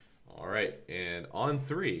right, and on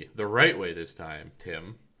three, the right way this time,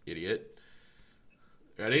 Tim, idiot.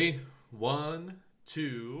 Ready? 1,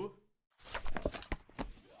 2.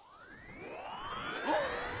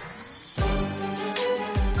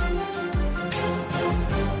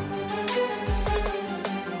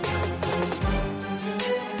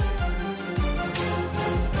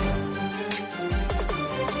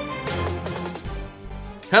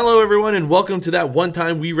 Hello, everyone, and welcome to that One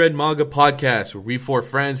Time We Read Manga podcast, where we four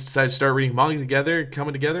friends decide to start reading manga together,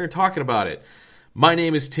 coming together, and talking about it. My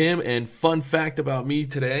name is Tim, and fun fact about me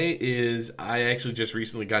today is I actually just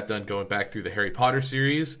recently got done going back through the Harry Potter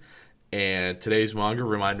series, and today's manga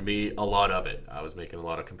reminded me a lot of it. I was making a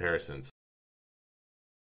lot of comparisons.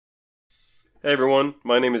 Hey everyone,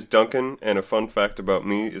 my name is Duncan, and a fun fact about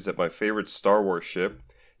me is that my favorite Star Wars ship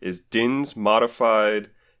is Din's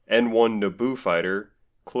modified N1 Naboo fighter,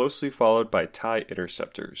 closely followed by TIE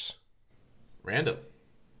interceptors. Random.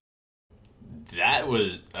 That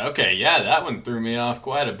was okay. Yeah, that one threw me off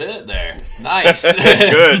quite a bit there. Nice.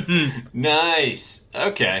 Good. Nice.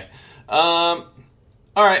 Okay. All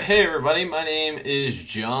right. Hey, everybody. My name is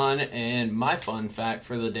John, and my fun fact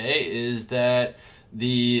for the day is that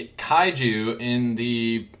the kaiju in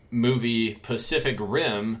the movie Pacific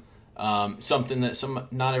Rim, something that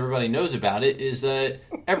not everybody knows about it, is that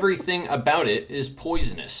everything about it is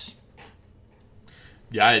poisonous.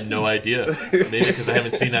 Yeah, I had no idea. Maybe because I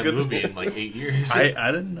haven't seen that movie in like 8 years.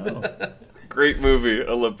 I didn't know. Great movie.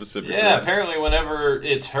 I love Pacific Rim. Yeah, apparently whenever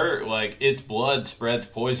it's hurt, like, its blood spreads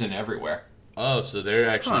poison everywhere. Oh, so they're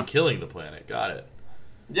actually killing the planet. Got it.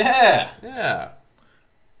 Yeah. Yeah.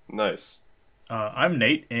 Nice. I'm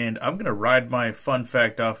Nate, and I'm going to ride my fun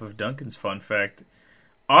fact off of Duncan's fun fact.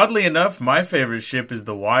 Oddly enough, my favorite ship is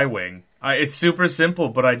the Y-Wing. It's super simple,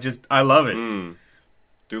 but I love it.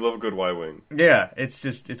 Do love a good Y-Wing. Yeah,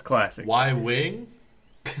 it's classic. Y-Wing?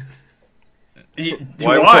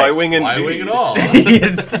 Y-Wing indeed. Y-Wing at all.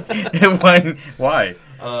 Why?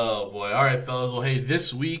 Oh, boy. All right, fellas. Well, hey,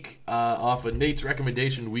 this week, off of Nate's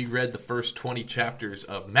recommendation, we read the first 20 chapters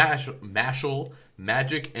of Mashle,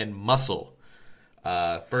 Magic, and Muscle.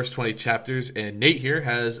 First 20 chapters, and Nate here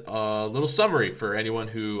has a little summary for anyone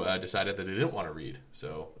who decided that they didn't want to read.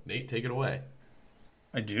 So, Nate, take it away.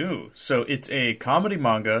 I do. So it's a comedy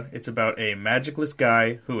manga. It's about a magicless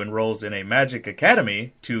guy who enrolls in a magic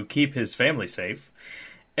academy to keep his family safe.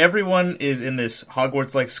 Everyone is in this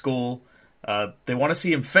Hogwarts-like school. They want to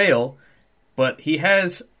see him fail, but he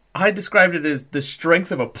has... I described it as the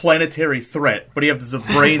strength of a planetary threat, but he has the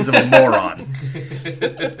brains of a moron.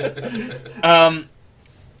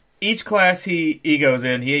 Each class he goes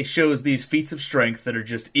in, he shows these feats of strength that are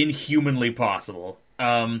just inhumanly possible.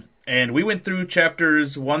 And we went through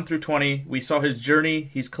chapters 1 through 20. We saw his journey.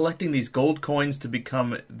 He's collecting these gold coins to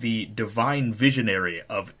become the divine visionary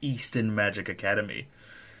of Easton Magic Academy.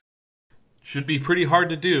 Should be pretty hard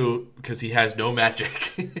to do because he has no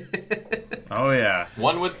magic. Oh, yeah.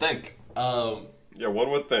 One would think. Yeah,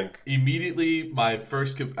 one would think. Immediately, my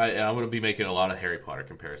first... I'm going to be making a lot of Harry Potter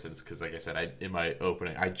comparisons because, like I said, in my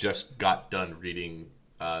opening, I just got done reading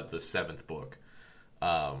the 7th book.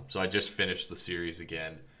 So I just finished the series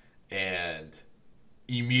again. And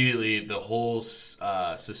immediately, the whole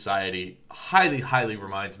society highly, highly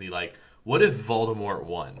reminds me, like, what if Voldemort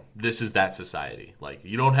won? This is that society. Like,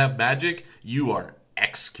 you don't have magic, you are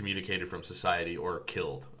excommunicated from society or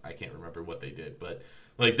killed. I can't remember what they did, but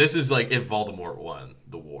like this is like if Voldemort won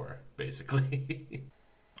the war, basically.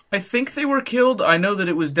 I think they were killed. I know that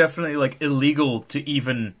it was definitely like illegal to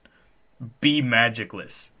even be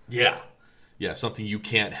magicless. Yeah, something you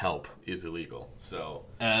can't help is illegal. So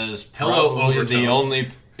as probably the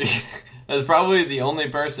only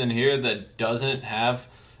person here that doesn't have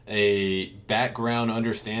a background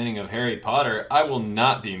understanding of Harry Potter, I will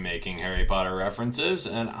not be making Harry Potter references,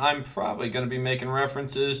 and I'm probably going to be making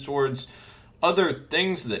references towards other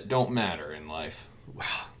things that don't matter in life. Wow,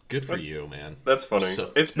 good for you, man. That's funny.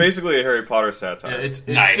 It's basically a Harry Potter satire. Yeah, it's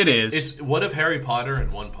nice. It is. It's what if Harry Potter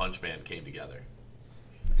and One Punch Man came together?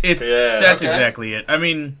 That's exactly it. I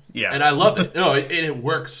mean, yeah. And I love it. No, it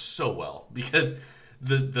works so well because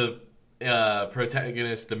the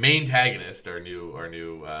protagonist, the main antagonist, our new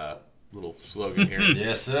little slogan here.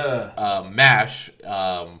 Yes, sir. Mash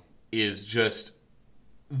is just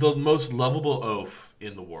the most lovable oaf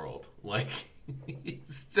in the world. Like,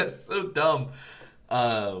 he's just so dumb.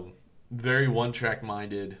 Very one-track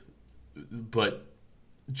minded, but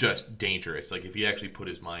just dangerous. Like, if he actually put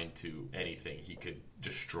his mind to anything, he could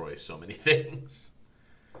destroy so many things.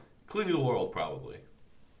 Including the world, probably.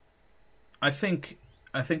 I think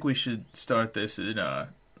we should start this in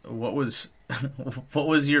what was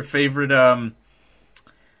your favorite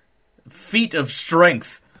feat of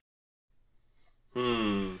strength?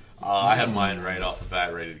 I have mine right off the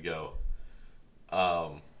bat ready to go.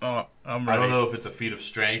 I'm ready. I don't know if it's a feat of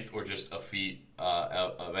strength or just a feat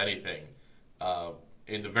of anything.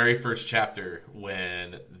 In the very first chapter,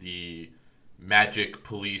 when the magic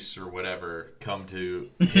police or whatever come to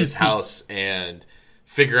his house and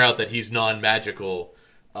figure out that he's non-magical,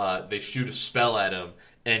 they shoot a spell at him,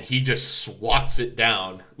 and he just swats it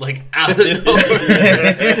down, like, out of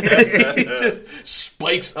nowhere. He just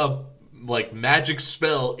spikes a, like, magic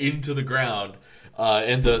spell into the ground,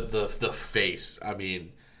 and the face. I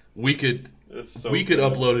mean, we could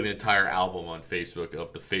upload an entire album on Facebook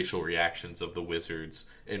of the facial reactions of the wizards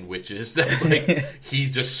and witches that, like, he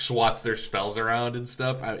just swats their spells around and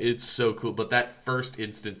stuff. It's so cool. But that first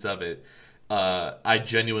instance of it, I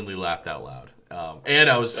genuinely laughed out loud. And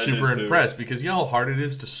I was super impressed because you know how hard it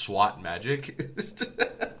is to swat magic?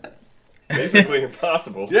 Basically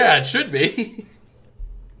impossible. Yeah, it should be.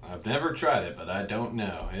 I've never tried it, but I don't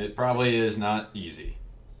know. It probably is not easy.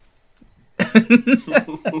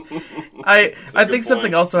 I think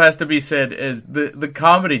something also has to be said is the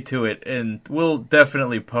comedy to it, and we'll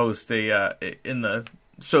definitely post in the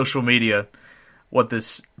social media what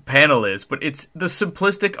this panel is, but it's the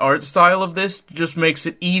simplistic art style of this just makes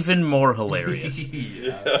it even more hilarious. He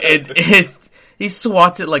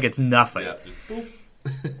swats it like it's nothing. Yeah.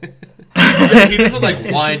 Yeah, he doesn't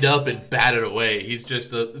like wind up and bat it away. He's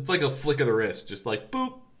just it's like a flick of the wrist, just like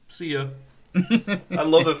boop, see ya. I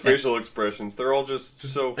love the facial expressions. They're all just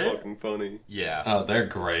so fucking funny. Yeah. Oh, they're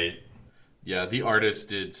great. Yeah, the artist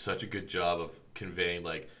did such a good job of conveying,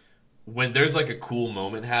 like, when there's like a cool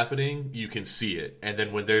moment happening, you can see it. And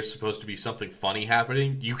then when there's supposed to be something funny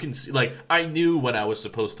happening, you can see, like, I knew when I was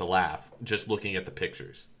supposed to laugh just looking at the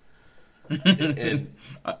pictures. and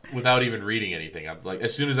without even reading anything, I'm like,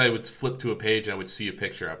 as soon as I would flip to a page and I would see a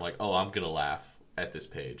picture, I'm like, oh, I'm going to laugh at this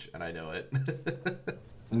page. And I know it.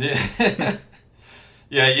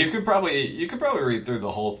 Yeah, you could probably read through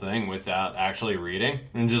the whole thing without actually reading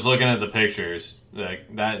and just looking at the pictures.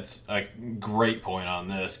 Like, that's a great point on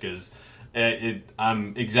this because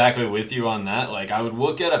I'm exactly with you on that. Like, I would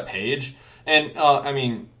look at a page and I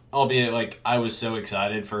mean, albeit like I was so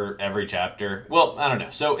excited for every chapter. Well, I don't know,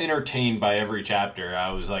 so entertained by every chapter.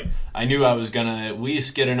 I was like, I knew I was gonna at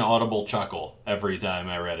least get an audible chuckle every time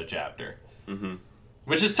I read a chapter. Mm-hmm.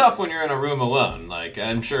 Which is tough when you're in a room alone. Like,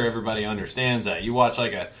 I'm sure everybody understands that. You watch,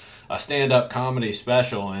 like, a stand-up comedy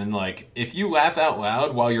special, and, like, if you laugh out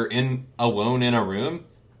loud while you're alone in a room,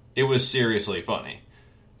 it was seriously funny.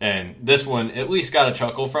 And this one at least got a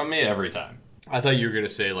chuckle from me every time. I thought you were going to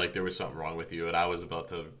say, like, there was something wrong with you, and I was about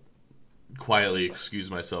to quietly excuse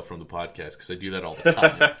myself from the podcast, because I do that all the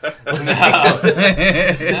time.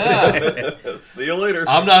 No. See you later.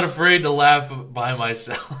 I'm not afraid to laugh by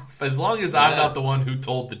myself. As long as I'm not the one who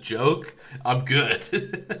told the joke, I'm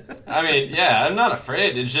good. I mean, yeah, I'm not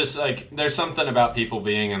afraid. It's just, like, there's something about people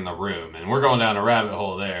being in the room, and we're going down a rabbit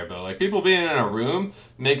hole there, but, like, people being in a room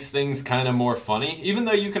makes things kind of more funny, even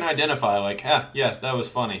though you can identify, like, yeah, that was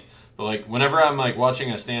funny. But, like, whenever I'm, like,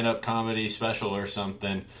 watching a stand-up comedy special or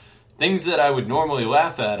something, things that I would normally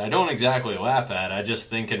laugh at, I don't exactly laugh at. I just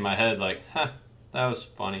think in my head, like, that was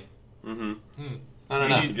funny. Mm-hmm. I don't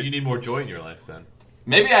know. You need more joy in your life, then.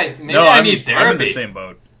 Maybe I need therapy. I'm in the same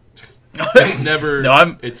boat. It's never.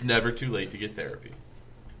 No, It's never too late to get therapy.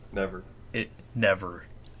 Never. Never.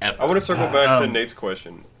 Ever. I want to circle back to Nate's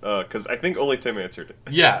question, because I think only Tim answered it.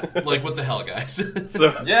 Yeah, like, what the hell, guys?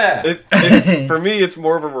 So Yeah. For me, it's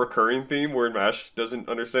more of a recurring theme where Mash doesn't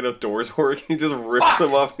understand how doors work. He just rips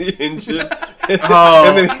them off the hinges.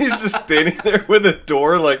 And then he's just standing there with a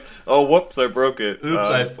door like, oh, whoops, I broke it.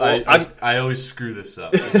 Oops, I always screw this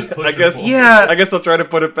up. I guess I'll try to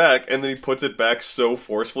put it back. And then he puts it back so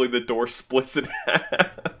forcefully the door splits in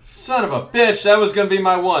half. Son of a bitch, that was going to be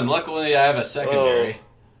my one. Luckily, I have a secondary.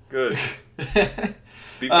 Good.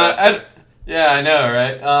 Be faster. Yeah, I know,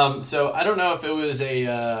 right? So I don't know if it was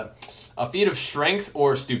a feat of strength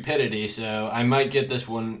or stupidity, so I might get this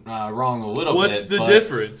one wrong a little bit. What's the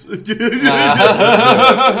difference?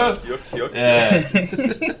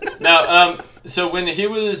 Yeah. Now, so when he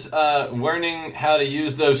was learning how to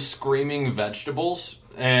use those screaming vegetables,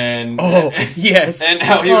 and yes, and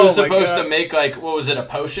how he was supposed to make, like, what was it, a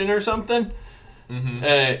potion or something? Mm-hmm.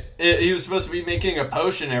 He was supposed to be making a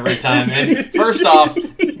potion every time. And first off,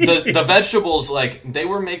 the vegetables, like, they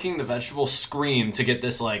were making the vegetables scream to get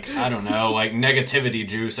this, like, I don't know, like, negativity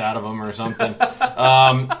juice out of them or something.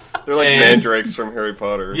 They're like mandrakes from Harry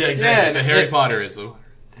Potter. Yeah, exactly. It's a Harry Potterism.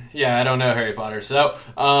 Yeah, I don't know Harry Potter. So,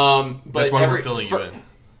 but that's why we're filling you in.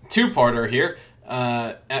 Two-parter here.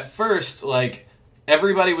 At first, like,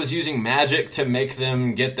 everybody was using magic to make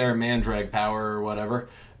them get their mandrag power or whatever.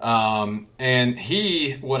 And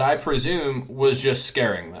he, what I presume, was just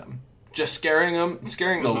scaring them. Just scaring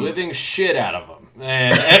the living shit out of them.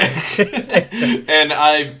 And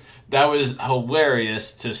that was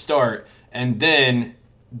hilarious to start. And then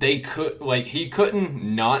he couldn't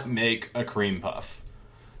not make a cream puff.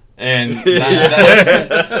 And he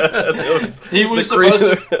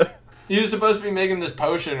was supposed to be making this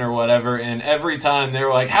potion or whatever, and every time they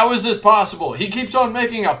were like, how is this possible? He keeps on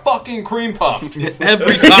making a fucking cream puff.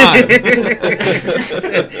 Every time.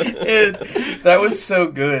 That was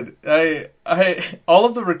so good. All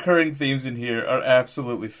of the recurring themes in here are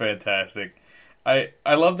absolutely fantastic. I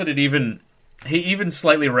love that he even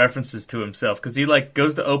slightly references to himself, because he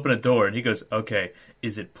goes to open a door and he goes, okay,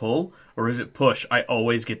 is it pull or is it push? I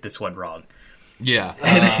always get this one wrong. Yeah.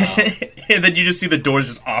 And then you just see the doors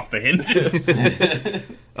just off the hinges.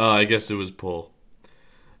 I guess it was pull.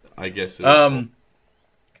 Pull.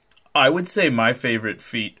 I would say my favorite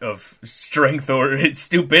feat of strength or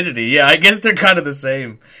stupidity. Yeah, I guess they're kind of the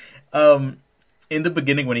same. In the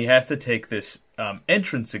beginning, when he has to take this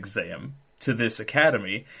entrance exam to this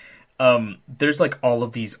academy, there's all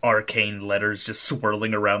of these arcane letters just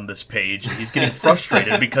swirling around this page, and he's getting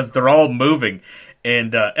frustrated because they're all moving,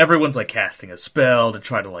 and everyone's casting a spell to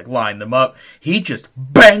try to line them up. He just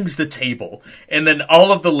bangs the table, and then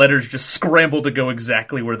all of the letters just scramble to go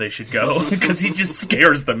exactly where they should go because he just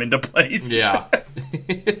scares them into place. Yeah.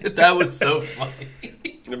 That was so funny.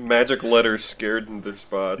 The magic letters scared in their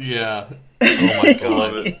spots. Yeah. Oh my god. I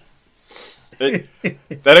love it.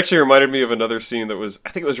 That actually reminded me of another scene that was, I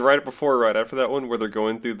think it was right before or right after that one, where they're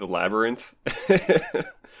going through the labyrinth.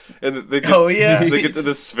 And they get to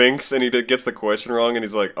the Sphinx, and he gets the question wrong, and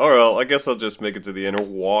he's like, oh, well, I guess I'll just make it to the end,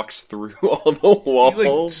 and walks through all the walls.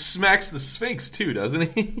 He smacks the Sphinx too,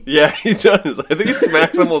 doesn't he? Yeah, he does. I think he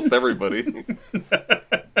smacks almost everybody.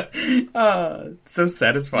 So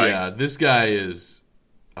satisfying. Yeah, this guy is,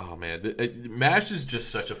 oh man, Mash is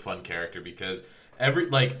just such a fun character, because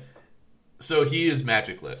so he is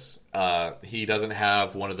magicless. He doesn't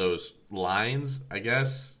have one of those lines, I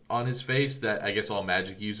guess, on his face that I guess all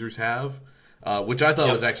magic users have, which I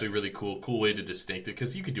thought was actually really cool way to distinct it,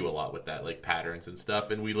 because you could do a lot with that, patterns and stuff.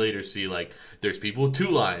 And we later see there's people with 2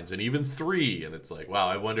 lines and even 3, and it's wow,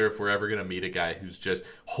 I wonder if we're ever gonna meet a guy whose just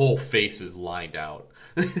whole face is lined out.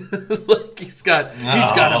 He's got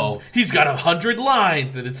 100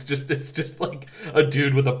 lines, and it's just a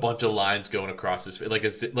dude with a bunch of lines going across his face, like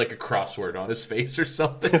a crossword on his face or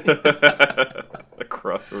something. A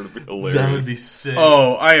crossword would be hilarious. That would be sick.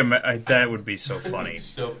 Oh, that would be so funny.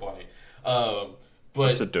 So funny.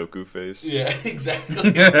 But a Sudoku face. Yeah,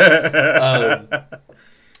 exactly.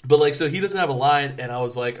 But so he doesn't have a line, and I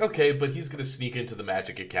was like, okay, but he's gonna sneak into the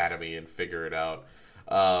Magic Academy and figure it out.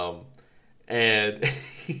 And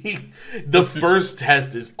the first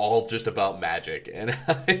test is all just about magic, and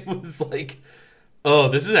I was like, oh,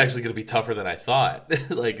 this is actually going to be tougher than I thought.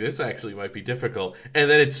 This actually might be difficult. And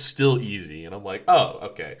then it's still easy, and I'm like, oh,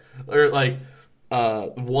 okay. Or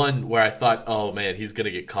one where I thought, oh man, he's going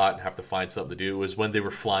to get caught and have to find something to do, was when they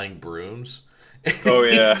were flying brooms. Oh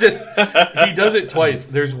yeah. He does it twice.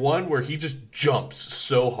 There's one where he just jumps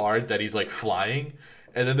so hard that he's flying.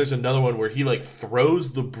 And then there's another one where he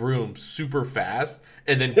throws the broom super fast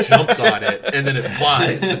and then jumps on it, and then it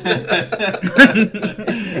flies.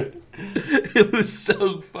 It was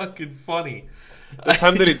so fucking funny. The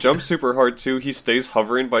time that he jumps super hard too, he stays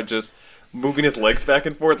hovering by just moving his legs back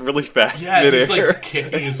and forth really fast. Yeah, he's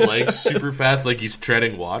kicking his legs super fast like he's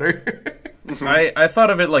treading water. I thought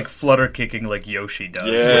of it like flutter kicking like Yoshi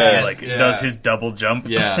does. Yes, He does his double jump.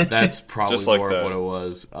 Yeah, that's probably just more of what it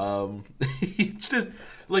was. It's just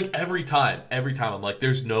every time I'm like,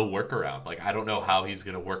 there's no workaround. I don't know how he's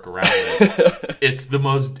gonna work around it. It's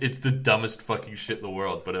the dumbest fucking shit in the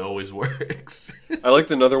world, but it always works. I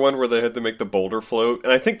liked another one where they had to make the boulder float,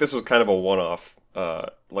 and I think this was kind of a one-off.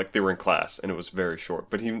 They were in class, and it was very short.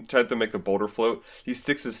 But he tried to make the boulder float. He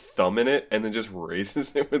sticks his thumb in it, and then just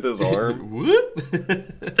raises it with his arm. Whoop!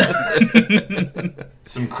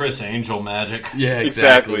 Some Chris Angel magic. Yeah,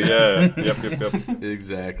 exactly. Yeah. Yep.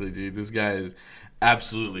 Exactly, dude. This guy is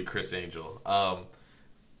absolutely Chris Angel.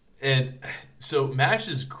 And so Mash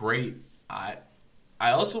is great. I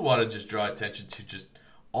also want to just draw attention to just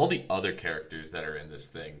all the other characters that are in this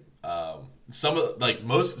thing. Some of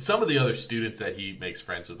the other students that he makes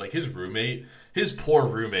friends with, his poor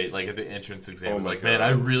roommate, at the entrance exam, was like, man, I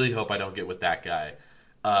really hope I don't get with that guy.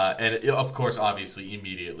 And of course, obviously,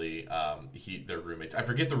 immediately, they're roommates. I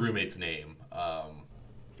forget the roommate's name.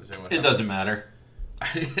 It doesn't matter.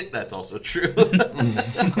 That's also true. He's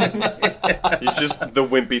just the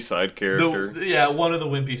wimpy side character. One of the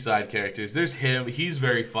wimpy side characters. There's him. He's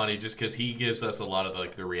very funny just because he gives us a lot of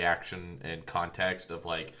like the reaction and context of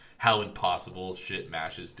like how impossible shit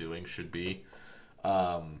Mash is doing should be.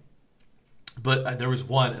 But there was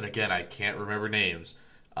one, and again, I can't remember names.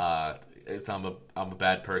 I'm a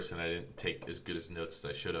bad person. I didn't take as good as notes as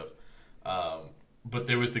I should have. But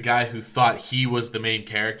there was the guy who thought he was the main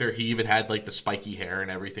character. He even had like the spiky hair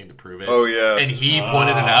and everything to prove it. Oh yeah. And he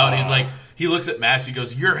pointed it out. He's like, he looks at Mash. He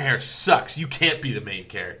goes, "Your hair sucks. You can't be the main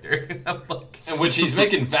character." And I'm like, in which he's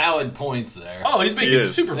making valid points there. Oh, he's making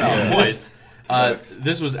super valid points.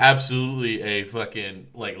 This was absolutely a fucking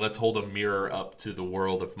like, let's hold a mirror up to the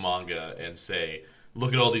world of manga and say,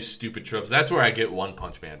 look at all these stupid tropes. That's where I get One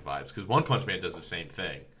Punch Man vibes, because One Punch Man does the same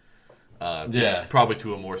thing. Probably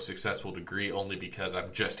to a more successful degree, only because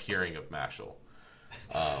I'm just hearing of Mashle.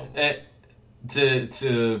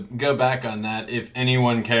 To go back on that, if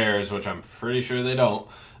anyone cares, which I'm pretty sure they don't,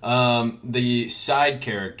 the side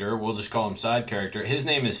character, we'll just call him side character, his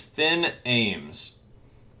name is Finn Ames.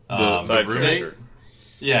 The roommate?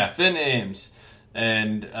 Finn Ames.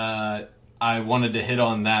 And I wanted to hit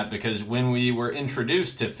on that because when we were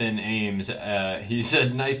introduced to Finn Ames, he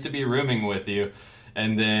said, "Nice to be rooming with you."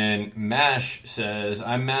 And then Mash says,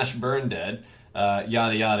 "I'm Mash Burndead,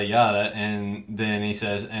 yada, yada, yada." And then he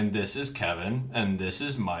says, "And this is Kevin, and this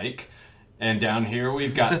is Mike. And down here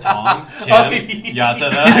we've got Tom, Kim,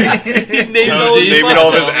 Yatada, naming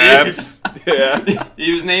all his abs. Yeah.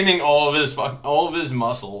 He was naming all of his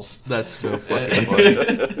muscles. That's so fucking funny.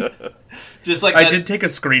 Just like I did take a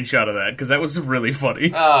screenshot of that because that was really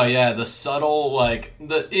funny. Oh yeah, the subtle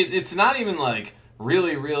it's not even like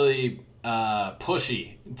really really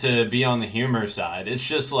pushy to be on the humor side. It's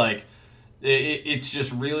just like it's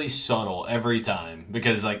just really subtle every time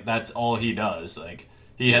because like that's all he does. Like.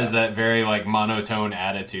 He has that very, like, monotone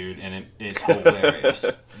attitude, and it's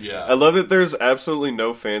hilarious. Yeah. I love that there's absolutely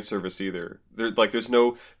no fan service either. There's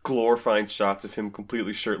no glorifying shots of him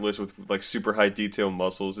completely shirtless with, like, super high detail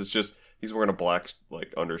muscles. It's just, he's wearing a black,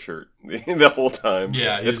 like, undershirt the whole time.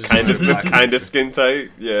 Yeah. It's kind of skin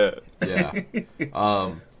tight. Yeah. Yeah.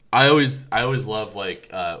 I always love, like,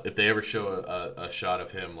 if they ever show a shot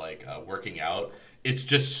of him, like, working out, it's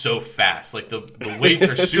just so fast. Like, the weights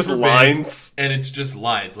are super just lines. big, and it's just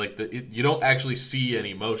lines. Like, you don't actually see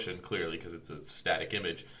any motion, clearly, because it's a static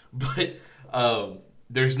image. But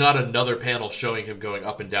there's not another panel showing him going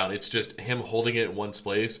up and down. It's just him holding it in one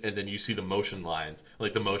place, and then you see the motion lines,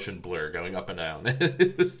 like the motion blur going up and down.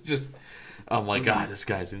 It was just, oh my God, this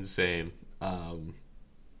guy's insane.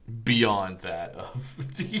 Beyond that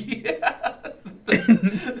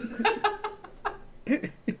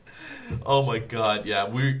oh my God, yeah.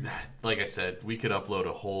 Like I said, we could upload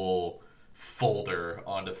a whole folder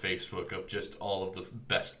onto Facebook of just all of the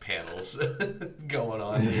best panels going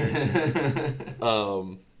on here.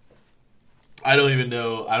 I don't even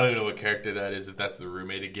know what character that is, if that's the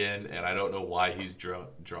roommate again, and I don't know why he's drawn.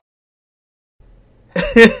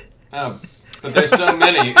 But there's so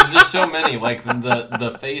many. There's so many. Like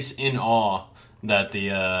the face in awe that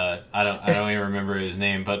the I don't even remember his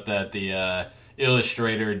name, but that the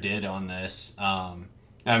illustrator did on this. I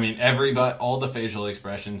mean, all the facial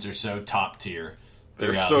expressions are so top tier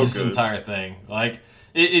throughout this entire thing. Like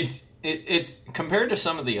it's compared to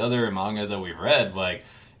some of the other manga that we've read. Like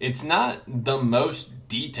it's not the most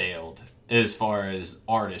detailed as far as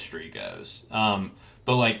artistry goes.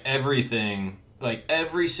 But like everything. Like,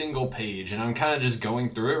 every single page, and I'm kind of just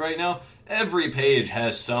going through it right now, every page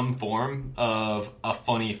has some form of a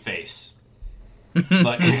funny face.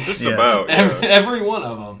 Like, just about, every one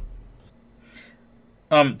of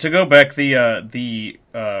them. To go back, the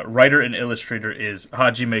writer and illustrator is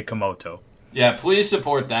Hajime Komoto. Yeah, please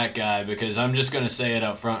support that guy, because I'm just going to say it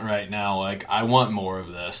up front right now. Like, I want more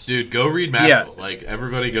of this. Dude, go read Mashle. Yeah. Like,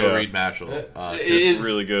 everybody go read Mashle. It's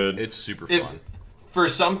really good. It's super fun. For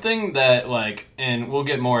something that, like, and we'll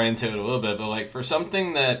get more into it a little bit, but, like, for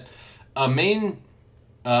something that a main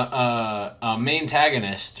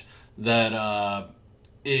antagonist that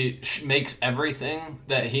makes everything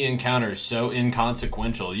that he encounters so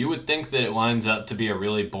inconsequential, you would think that it lines up to be a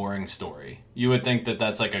really boring story. You would think that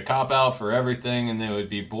that's, like, a cop-out for everything, and it would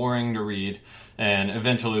be boring to read, and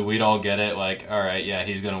eventually we'd all get it, like, all right, yeah,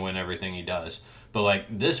 he's going to win everything he does. But,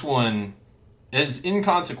 like, this one... As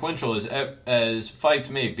inconsequential as fights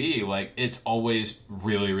may be, like, it's always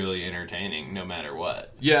really, really entertaining, no matter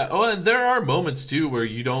what. Yeah, oh, and there are moments, too, where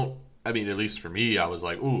you don't... I mean, at least for me, I was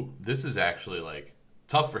like, ooh, this is actually, like,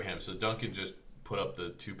 tough for him. So Duncan just put up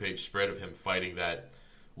the 2-page spread of him fighting that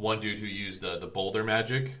one dude who used the boulder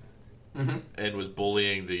magic. and was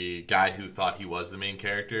bullying the guy who thought he was the main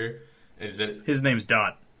character. Is it His name's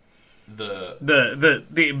Dot.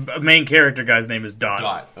 the main character guy's name is Dot.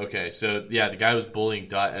 Dot? Okay, so yeah, the guy was bullying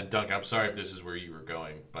Dot. And Duncan, I'm sorry if this is where you were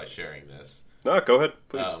going by sharing this. No, go ahead,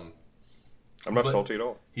 please. I'm not salty at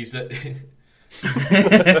all. He said,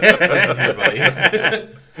 "Listen here, buddy."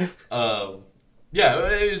 Yeah,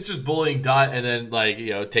 it was just bullying Dot, and then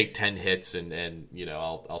take 10 hits, and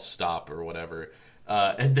I'll stop or whatever.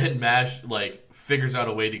 And then Mash figures out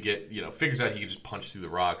a way to figures out he can just punch through the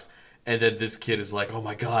rocks. And then this kid is like, "Oh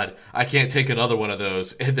my god, I can't take another one of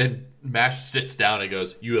those." And then Mash sits down and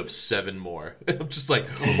goes, "You have 7 more." And I'm just like,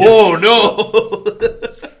 "Oh no!"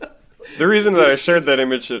 The reason that I shared that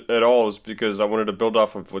image at all is because I wanted to build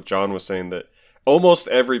off of what John was saying, that almost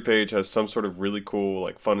every page has some sort of really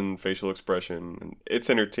cool, fun facial expression, and it's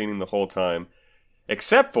entertaining the whole time.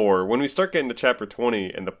 Except for when we start getting to chapter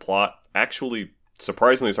 20 and the plot actually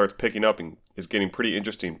surprisingly starts picking up and is getting pretty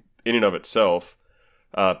interesting in and of itself.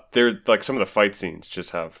 There's some of the fight scenes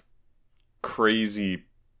just have crazy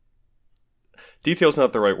detail's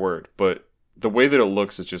not the right word, but the way that it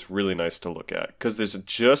looks is just really nice to look at because there's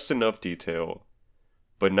just enough detail,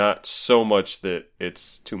 but not so much that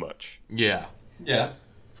it's too much. Yeah.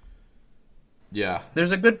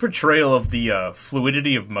 There's a good portrayal of the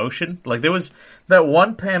fluidity of motion. There was that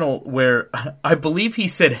one panel where I believe he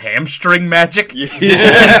said hamstring magic.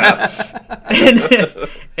 Yeah.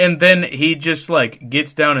 and then he just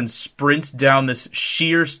gets down and sprints down this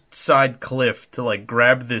sheer side cliff to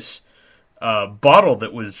grab this bottle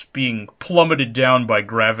that was being plummeted down by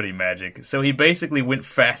gravity magic. So he basically went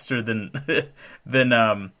faster than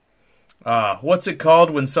what's it called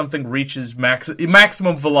when something reaches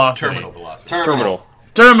maximum velocity?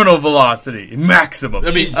 Terminal velocity. Maximum.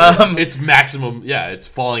 I mean, it's maximum. Yeah, it's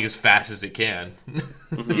falling as fast as it can.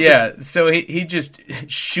 Yeah, so he just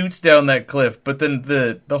shoots down that cliff, but then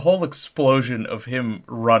the whole explosion of him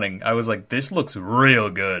running, I was like, this looks real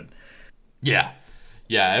good. Yeah,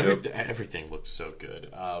 everything looks so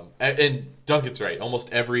good. And Duncan's right.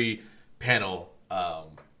 Almost every panel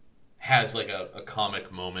has a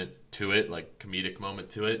comic moment to it, comedic moment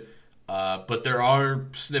to it. But there are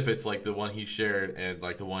snippets like the one he shared and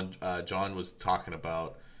the one John was talking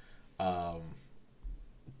about,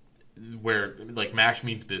 where Mash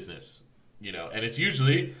means business, and it's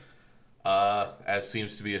usually, as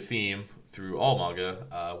seems to be a theme through all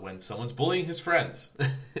manga, when someone's bullying his friends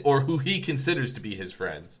or who he considers to be his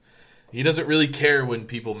friends. He doesn't really care when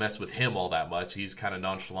people mess with him all that much. He's kind of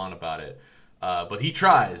nonchalant about it. But he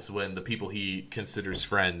tries when the people he considers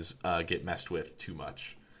friends get messed with too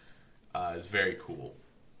much. It's very cool,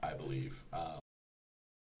 I believe.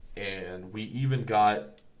 And we even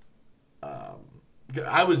got...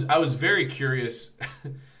 I was very curious.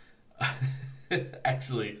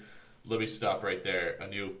 Actually, let me stop right there.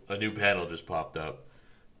 A new panel just popped up.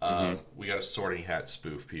 We got a Sorting Hat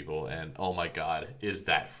spoof, people, and oh my god, is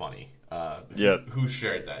that funny? Who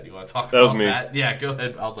shared that? You want to talk about that? Was me. That? Yeah, go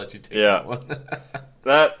ahead. I'll let you take that one.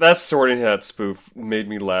 that Sorting Hat spoof made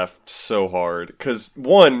me laugh so hard because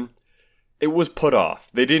one, it was put off.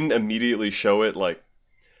 They didn't immediately show it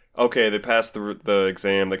okay, they passed the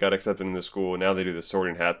exam, they got accepted into school, and now they do the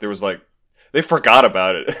Sorting Hat. There was they forgot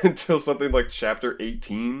about it until something like chapter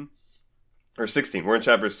 18 or 16. We're in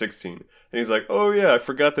chapter 16, and he's like, "Oh yeah, I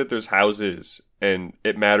forgot that there's houses and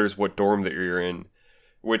it matters what dorm that you're in."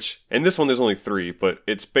 Which, in this one, there's only 3, but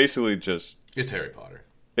it's basically just... It's Harry Potter.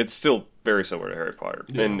 It's still very similar to Harry Potter.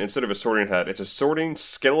 Yeah. And instead of a sorting hat, it's a sorting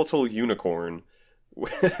skeletal unicorn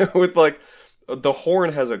with, the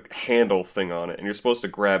horn has a handle thing on it, and you're supposed to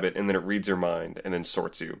grab it, and then it reads your mind, and then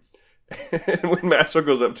sorts you. And when Mashle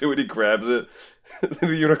goes up to it, he grabs it,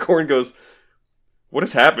 the unicorn goes... What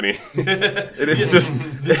is happening? It is just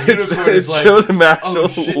the unicorn is shows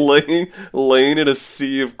Mashle laying in a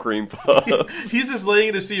sea of cream puffs. He's just laying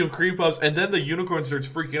in a sea of cream puffs, and then the unicorn starts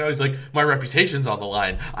freaking out. He's like, "My reputation's on the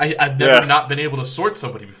line. I've never not been able to sort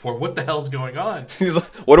somebody before. What the hell's going on?" He's like,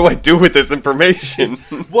 "What do I do with this information?"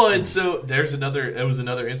 Well, and so it was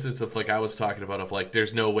another instance of I was talking about of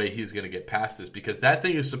there's no way he's going to get past this because that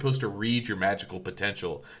thing is supposed to read your magical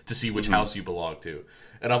potential to see which house you belong to.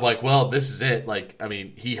 And I'm like, well, this is it.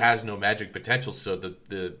 He has no magic potential, so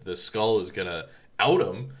the skull is going to out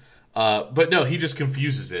him. But no, he just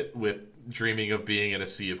confuses it with dreaming of being in a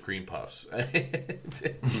sea of cream puffs. It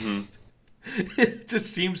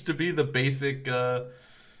just seems to be the basic,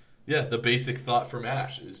 the basic thought from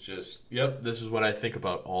Ash is just, yep, this is what I think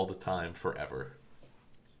about all the time, forever.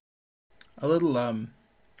 A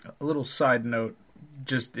little side note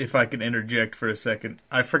just if I can interject for a second,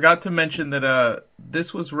 I forgot to mention that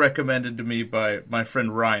this was recommended to me by my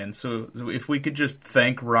friend Ryan. So if we could just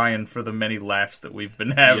thank Ryan for the many laughs that we've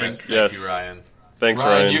been having. Yes, thank you, Ryan. Thanks,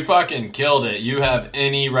 Ryan. You fucking killed it. You have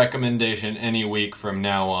any recommendation any week from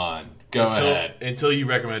now on. Go ahead. Until you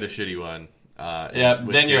recommend a shitty one. Yep,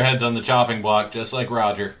 then your head's on the chopping block, just like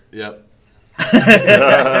Roger. Yep.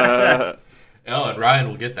 Oh, and Ryan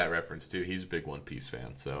will get that reference, too. He's a big One Piece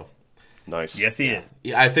fan, so... Nice. Yes, he is.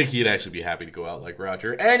 Yeah, I think he'd actually be happy to go out like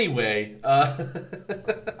Roger. Anyway,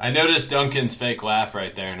 I noticed Duncan's fake laugh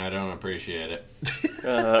right there, and I don't appreciate it.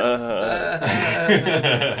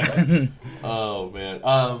 Oh,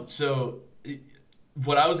 man. So,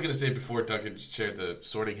 what I was going to say before Duncan shared the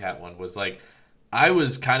Sorting Hat one was, like, I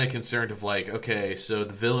was kind of concerned of, like, okay, so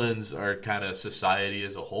the villains are kind of society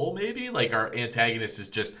as a whole, maybe? Like, our antagonist is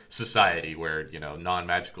just society where, you know,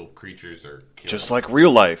 non-magical creatures are killed. Just like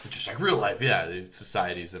real life. Just like real life, yeah.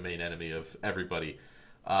 Society is the main enemy of everybody.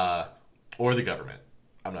 Or the government.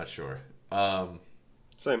 I'm not sure.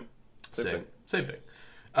 Same thing. Same thing.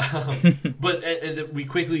 But and we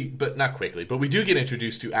quickly, but not quickly, but we do get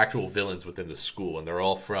introduced to actual villains within the school, and they're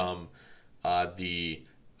all from the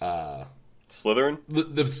Slytherin?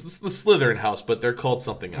 The Slytherin house, but they're called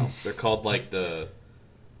something else. They're called like the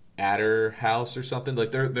Adder House or something.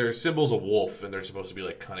 Like they're symbols of wolf, and they're supposed to be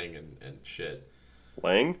like cunning and shit.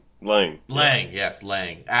 Lang, yes,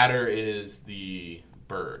 Lang. Adder is the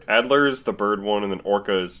bird. Adler's the bird one, and then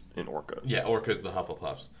Orca is in Orca. Yeah, Orca is the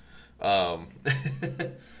Hufflepuffs.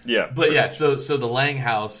 Yeah. But yeah, so the Lang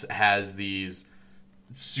house has these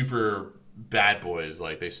super bad boys.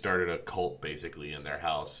 Like, they started a cult basically in their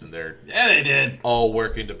house, and they did all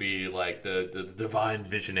working to be like the divine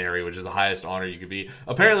visionary, which is the highest honor you could be.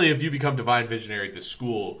 Apparently, if you become divine visionary at the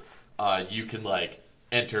school, you can like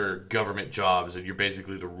enter government jobs, and you're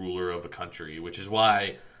basically the ruler of a country, which is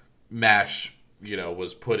why Mash, you know,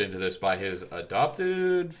 was put into this by his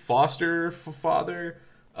adopted foster father.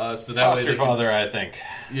 So that foster father, I think.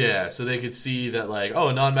 Yeah, so they could see that, like, oh,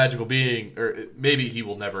 a non-magical being, or maybe he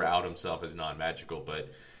will never out himself as non-magical, but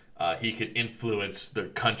he could influence the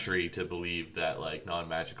country to believe that, like,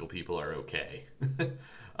 non-magical people are okay.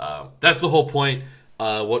 That's the whole point.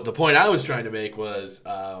 What the point I was trying to make was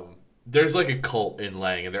there's, like, a cult in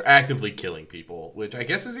Lang, and they're actively killing people, which I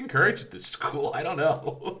guess is encouraged at this school. I don't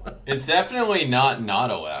know. It's definitely not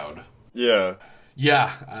allowed. Yeah.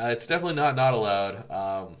 Yeah, it's definitely not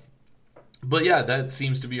allowed. But yeah, that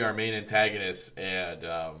seems to be our main antagonist, and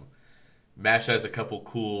Mash has a couple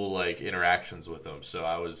cool like interactions with him. So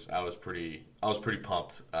I was pretty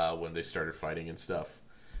pumped when they started fighting and stuff.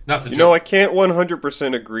 Not the I can't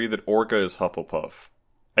 100% agree that Orca is Hufflepuff.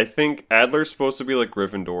 I think Adler's supposed to be like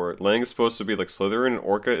Gryffindor, Lang's supposed to be like Slytherin, and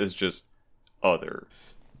Orca is just other.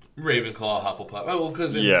 Ravenclaw, Hufflepuff. Oh, well,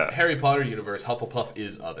 because in Harry Potter universe, Hufflepuff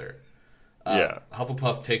is other.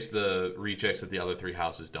 Hufflepuff takes the rejects that the other three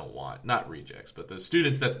houses don't want. Not rejects, but the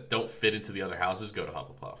students that don't fit into the other houses go to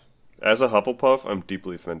Hufflepuff. As a Hufflepuff, I'm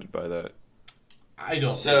deeply offended by that. I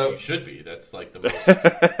don't think you should be. That's like the most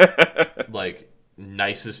like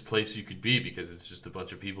nicest place you could be, because it's just a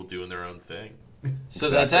bunch of people doing their own thing. So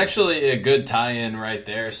that's actually a good tie-in right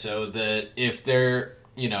there, so that if they're,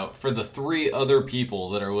 you know, for the three other people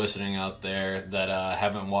that are listening out there that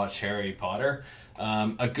haven't watched Harry Potter,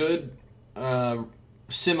 a good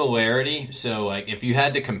similarity. So, like, if you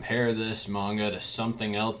had to compare this manga to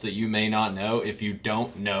something else that you may not know, if you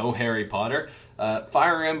don't know Harry Potter,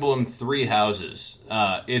 Fire Emblem Three Houses.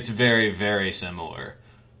 It's very, very similar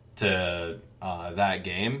to that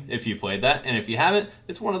game, if you played that. And if you haven't,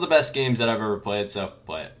 it's one of the best games that I've ever played, so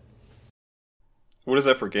play it. What is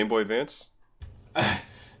that for, Game Boy Advance? I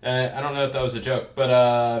don't know if that was a joke, but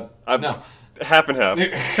no. Half and half. So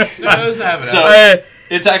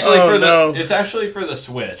it's actually it's actually for the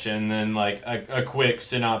Switch, and then like a quick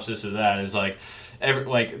synopsis of that is like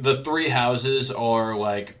the three houses are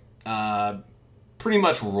like pretty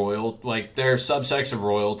much royal, like they're subsects of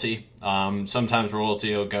royalty. Sometimes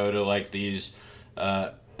royalty will go to like these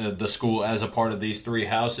the school as a part of these three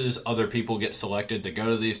houses. Other people get selected to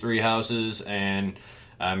go to these three houses, and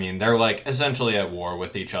I mean they're like essentially at war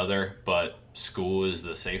with each other, but school is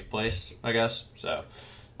the safe place, I guess. So,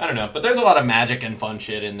 I don't know. But there's a lot of magic and fun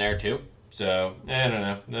shit in there, too. So, I don't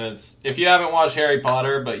know. If you haven't watched Harry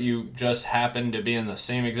Potter, but you just happen to be in the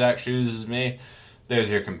same exact shoes as me,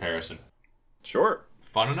 there's your comparison. Sure.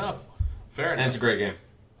 Fun enough. Fair enough. And it's a great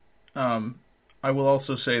game. I will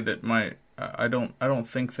also say that I don't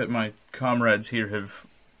think that my comrades here have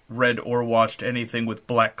read or watched anything with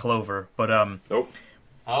Black Clover, but nope.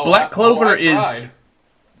 Black Clover is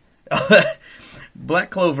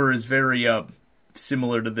Black Clover is very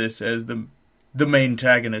similar to this as the main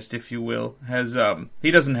antagonist, if you will, has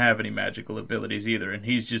he doesn't have any magical abilities either, and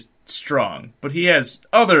he's just strong. But he has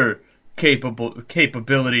other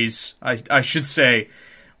capabilities, I should say.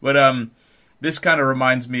 But this kind of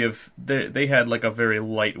reminds me of they had like a very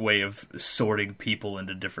light way of sorting people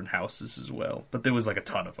into different houses as well. But there was like a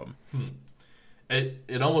ton of them.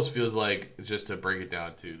 It almost feels like, just to break it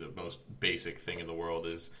down to the most basic thing in the world,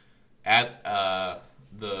 is at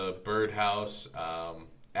the birdhouse.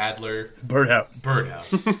 Birdhouse.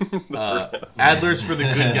 Adler's for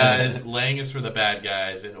the good guys, Lang is for the bad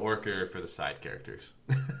guys, and Orca for the side characters.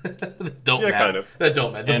 That don't matter. Kind of. That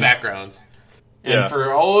don't matter. The backgrounds. And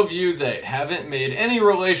for all of you that haven't made any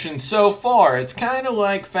relation so far, it's kind of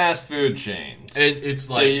like fast food chains. It's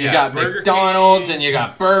like, so you got Burger McDonald's King, and you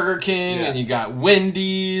got Burger King and you got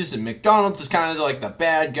Wendy's, and McDonald's is kind of like the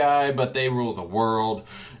bad guy, but they rule the world.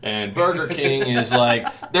 And Burger King is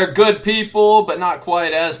like, they're good people, but not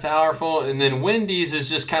quite as powerful. And then Wendy's is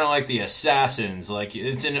just kind of like the assassins. Like,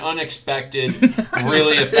 it's an unexpected,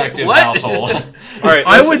 really effective household. All right,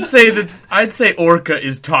 I'd say Orca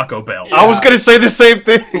is Taco Bell. I was going to say the same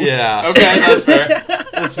thing. Yeah. Okay, that's fair.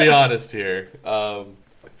 Let's be honest here. When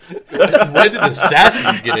did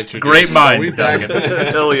assassins get introduced? Great minds, Dragon.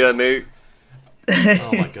 Hell yeah, Nate. Oh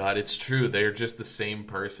my god, it's true. They're just the same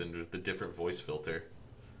person with the different voice filter.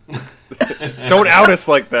 Don't out us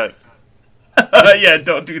like that. Yeah,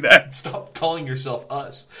 don't do that. Stop calling yourself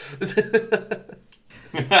us.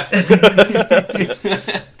 We're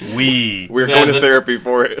going to therapy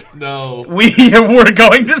for it. No. We're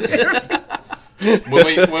going to therapy.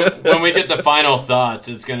 When we get to final thoughts,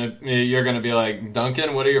 you're gonna be like,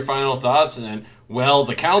 Duncan, what are your final thoughts? And then, well,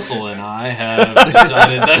 the council and I have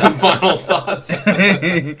decided that final thoughts.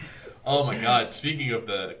 Oh my god, speaking of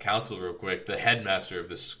the council real quick, the headmaster of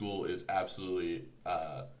this school is absolutely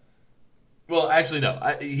well, actually no,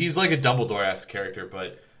 he's like a Dumbledore-esque character,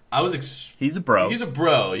 but he's a bro. He's a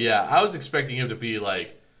bro, yeah. I was expecting him to be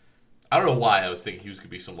like, I don't know why I was thinking he was gonna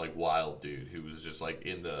be some like wild dude who was just like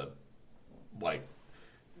in the like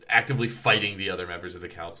actively fighting the other members of the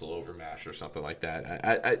council over MASH or something like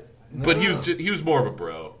that. But he was more of a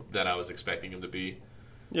bro than I was expecting him to be.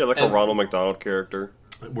 Yeah, like a Ronald McDonald character.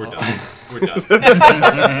 We're done. We're done.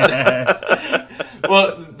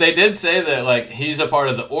 Well, they did say that like he's a part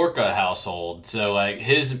of the Orca household, so like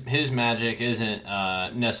his magic isn't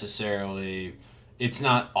necessarily, it's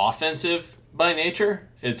not offensive by nature.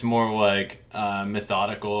 It's more like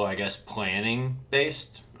methodical, I guess, planning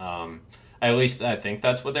based. At least I think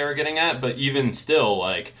that's what they were getting at. But even still,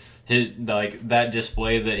 like that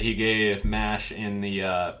display that he gave MASH in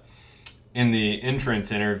the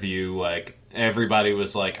entrance interview, like everybody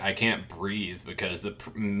was like, I can't breathe because the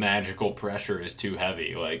magical pressure is too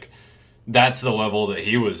heavy. Like that's the level that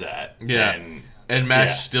he was at. Yeah, and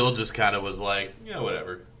MASH still just kind of was like, yeah,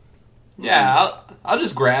 whatever. Yeah, I'll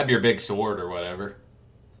just grab your big sword or whatever.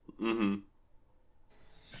 Mm-hmm.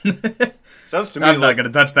 Sounds to me I'm like... not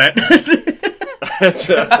going to touch that.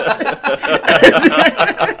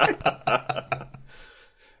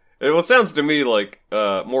 Well, it sounds to me like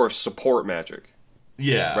more support magic.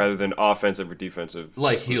 Yeah. Rather than offensive or defensive.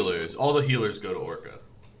 Like healers. All the healers go to Orca.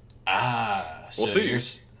 So we'll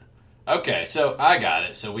see. Okay, so I got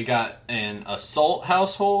it. So we got an assault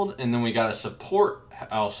household, and then we got a support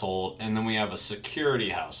household, and then we have a security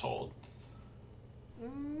household.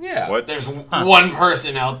 Yeah. What? There's one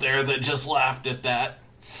person out there that just laughed at that.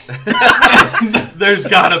 There's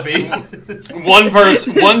gotta be. One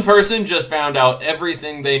person just found out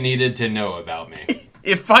everything they needed to know about me.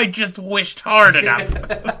 If I just wished hard enough.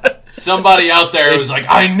 Somebody out there was like,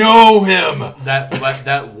 I know him.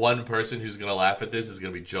 That one person who's gonna laugh at this is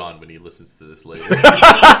gonna be John when he listens to this later.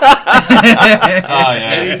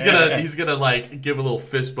 And he's gonna like give a little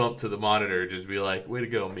fist bump to the monitor, just be like, "Way to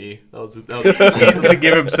go, me!" That was He's gonna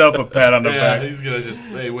give himself a pat on the back. He's gonna just,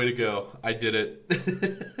 "Hey, way to go! I did it."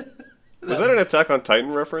 Was that an Attack on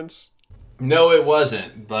Titan reference? No, it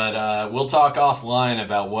wasn't, but we'll talk offline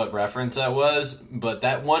about what reference that was. But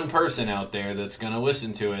that one person out there that's going to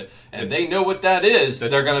listen to it, and they know what that is,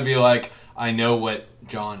 they're going to be like, I know what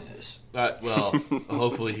John is. Well,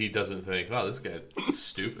 hopefully he doesn't think, oh, this guy's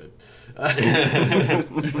stupid.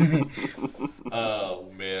 Oh,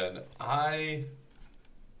 man.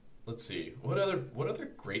 Let's see. What other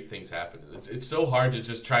great things happened? It's so hard to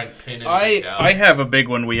just try and pin it down. I have a big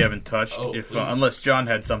one we haven't touched. Please. Unless John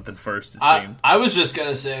had something first, it seemed. I was just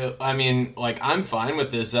gonna say, I mean, like, I'm fine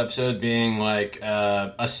with this episode being like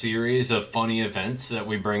a series of funny events that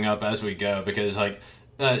we bring up as we go, because like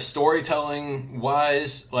storytelling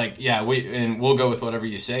wise, like, yeah, we'll go with whatever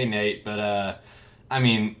you say, Nate, but I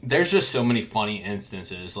mean, there's just so many funny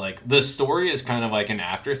instances. Like, the story is kind of like an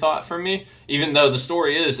afterthought for me, even though the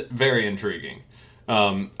story is very intriguing.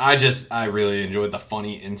 I really enjoyed the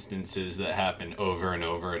funny instances that happen over and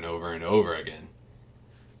over and over and over again.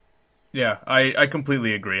 Yeah, I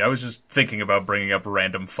completely agree. I was just thinking about bringing up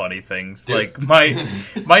random funny things. Dude. Like,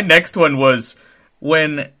 my next one was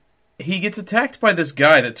when he gets attacked by this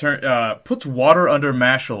guy that puts water under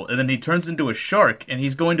Mashle, and then he turns into a shark, and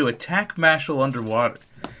he's going to attack Mashle underwater.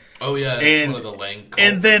 Oh yeah, it's one of the Lang cult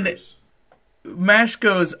and then members. Mash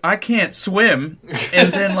goes, I can't swim.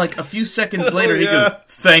 And then, like, a few seconds later, he goes,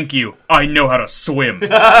 thank you, I know how to swim.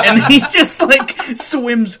 And he just, like,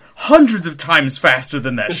 swims hundreds of times faster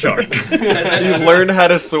than that shark. He learned how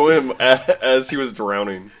to swim as he was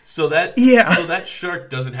drowning. So that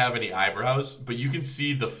shark doesn't have any eyebrows, but you can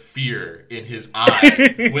see the fear in his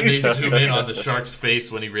eye when they zoom in on the shark's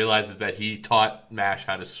face when he realizes that he taught Mash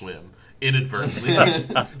how to swim inadvertently.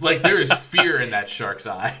 Like, there is fear in that shark's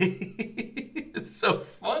eye. It's so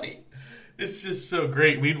funny. It's just so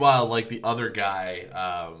great. Meanwhile, like, the other guy,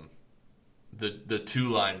 the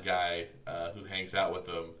two-line guy who hangs out with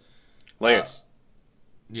him, Lance.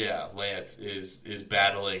 Lance is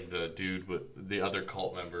battling the dude with the other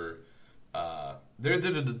cult member. They're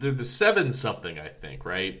the seven something, I think,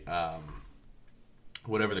 right?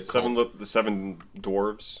 Whatever the cult. The seven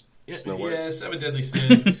dwarves. Yeah, seven deadly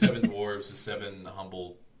sins, the seven dwarves, the seven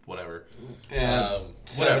humble, whatever. Yeah,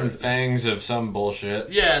 seven fangs of some bullshit.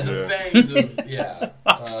 Yeah, the fangs of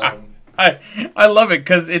I love it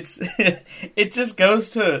because it just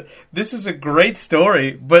goes to, this is a great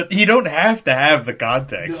story, but you don't have to have the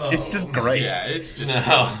context. No, it's just great. Yeah, it's just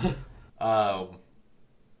I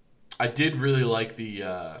did really like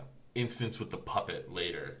the instance with the puppet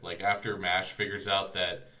later. Like, after Mash figures out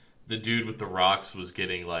that the dude with the rocks was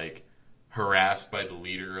getting, like, harassed by the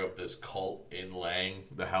leader of this cult in Lang,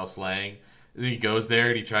 the House Lang. And he goes there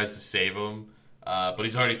and he tries to save him, but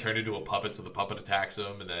he's already turned into a puppet, so the puppet attacks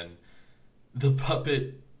him, and then the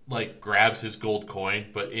puppet, like, grabs his gold coin,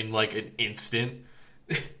 but in, like, an instant.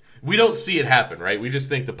 We don't see it happen, right? We just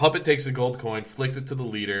think the puppet takes the gold coin, flicks it to the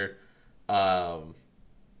leader. The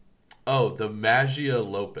Magia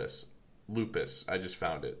Lupus. I just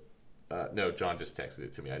found it. No, John just texted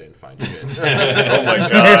it to me. I didn't find it. Oh my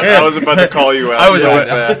god! I was about to call you out.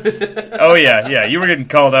 Fast. Oh yeah. You were getting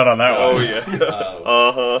called out on that one. Oh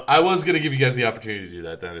yeah. I was gonna give you guys the opportunity to do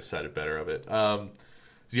that. Then I decided better of it.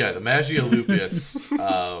 The Magia Lupus.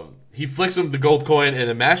 He flicks him the gold coin, and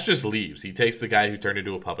the Mash just leaves. He takes the guy who turned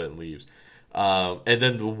into a puppet and leaves. And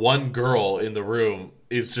then the one girl in the room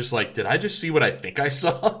is just like, did I just see what I think I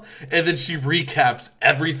saw? And then she recaps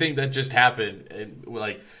everything that just happened. And,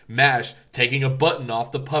 like, Mash taking a button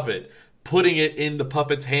off the puppet, putting it in the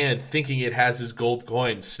puppet's hand, thinking it has his gold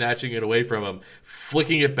coin, snatching it away from him,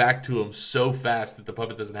 flicking it back to him so fast that the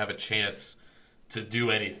puppet doesn't have a chance to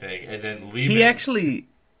do anything, and then leaving. He actually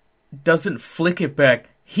doesn't flick it back.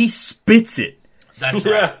 He spits it. That's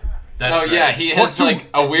right. Yeah, he has, like,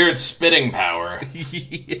 a weird spitting power.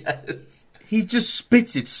 Yes. He just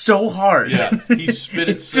spits it so hard. Yeah, he spit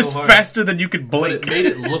it so hard. It's just faster than you could blink. But it made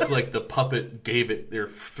it look like the puppet gave it, or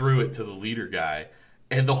threw it to the leader guy.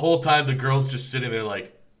 And the whole time the girl's just sitting there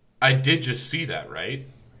like, I did just see that, right?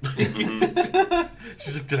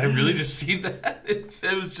 She's like, did I really just see that? It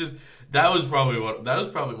was just, that was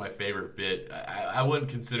probably my favorite bit. I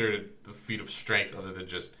wouldn't consider it a feat of strength other than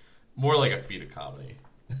just more like a feat of comedy.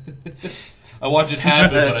 I watch it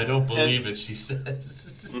happen, but I don't believe it, she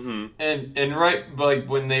says. Mm-hmm. And right, like,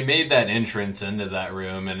 when they made that entrance into that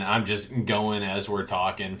room, and I'm just going as we're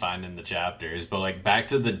talking, finding the chapters, but, like, back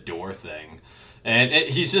to the door thing. And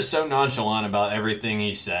he's just so nonchalant about everything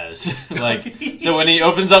he says. Like, so when he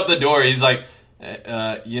opens up the door, he's like,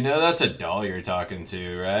 that's a doll you're talking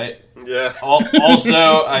to, right? Yeah.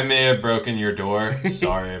 Also, I may have broken your door.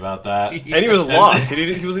 Sorry about that. And he was lost.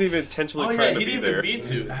 He wasn't even intentionally trying to be there. He didn't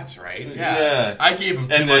even mean to. That's right. Yeah. I gave him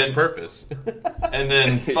too much purpose. And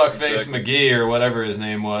then Fuckface McGee, or whatever his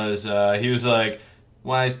name was, he was like,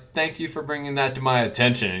 why, thank you for bringing that to my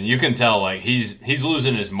attention. And you can tell, like, he's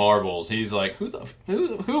losing his marbles. He's like,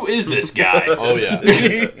 who is this guy? Oh, yeah.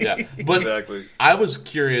 Yeah. But exactly. I was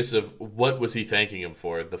curious of what was he thanking him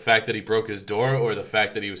for? The fact that he broke his door, or the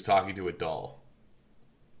fact that he was talking to a doll?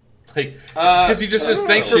 Like, because he just says,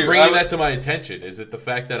 thanks for bringing that to my attention. Is it the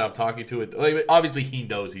fact that I'm talking to it? Like, obviously, he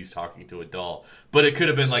knows he's talking to a doll. But it could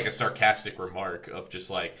have been, like, a sarcastic remark of just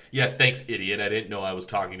like, yeah, thanks, idiot. I didn't know I was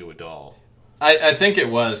talking to a doll. I think it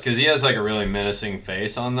was, because he has, like, a really menacing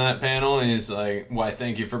face on that panel, and he's like, why,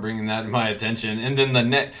 thank you for bringing that to my attention. And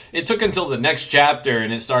then it took until the next chapter,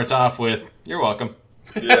 and it starts off with, you're welcome.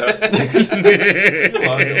 Yeah.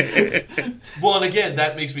 Well, and again,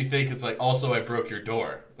 that makes me think it's like, also, I broke your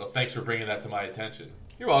door. Well, thanks for bringing that to my attention.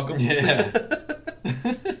 You're welcome. Yeah.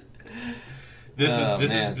 This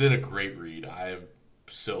has been a great read. I am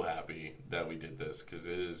so happy that we did this because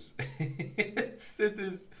it is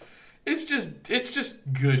it's just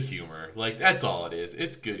good humor. Like, that's all it is.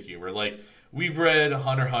 It's good humor. Like, we've read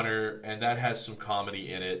Hunter x Hunter, and that has some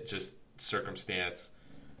comedy in it, just circumstance.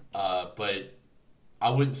 But I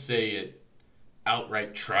wouldn't say it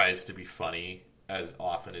outright tries to be funny as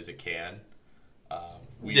often as it can.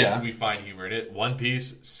 We find humor in it. One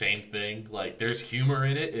Piece, same thing. Like, there's humor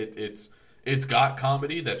in it. It's got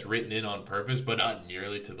comedy that's written in on purpose, but not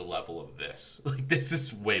nearly to the level of this. Like, this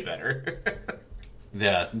is way better.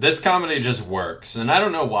 Yeah, this comedy just works. And I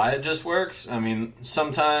don't know why it just works. I mean,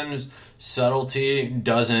 sometimes subtlety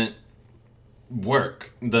doesn't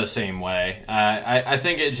work the same way. I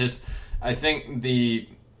think it just... I think the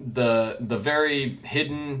very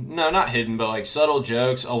hidden... No, not hidden, but like subtle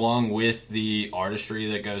jokes along with the artistry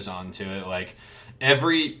that goes on to it. Like,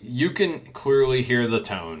 you can clearly hear the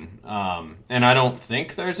tone. And I don't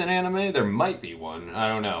think there's an anime. There might be one. I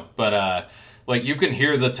don't know. But... like, you can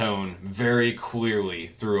hear the tone very clearly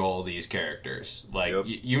through all these characters. Like, yep.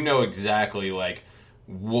 You know exactly, like,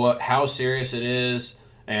 how serious it is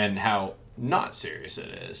and how not serious it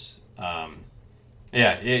is.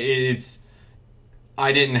 It's...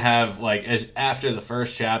 I didn't have, like, after the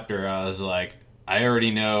first chapter, I was like, I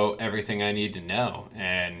already know everything I need to know.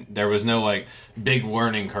 And there was no, like, big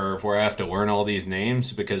learning curve where I have to learn all these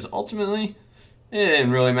names because ultimately, it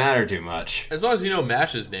didn't really matter too much. As long as you know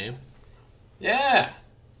Mash's name. Yeah.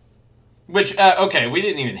 Which, okay, we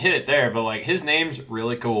didn't even hit it there, but, like, his name's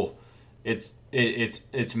really cool. It's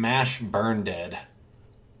Mash Burn Dead,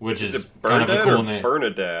 which is kind of a cool name.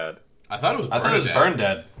 Bernadette? I thought it was Bernadette. I thought it was Burn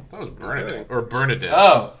Dead. I thought it was Bernadette. Or Bernadette.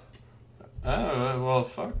 Oh, well,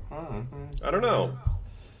 fuck. I don't know.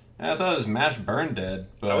 I thought it was Mash Burn Dead.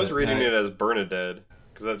 But I was reading it as Bernadette.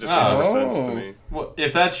 Because that just made more sense to me. Well,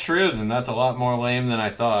 if that's true, then that's a lot more lame than I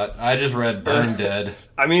thought. I just read Burn Dead.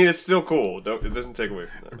 I mean, it's still cool. It doesn't take away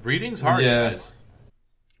from that. Reading's hard, guys.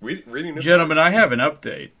 Reading is Gentlemen, I have an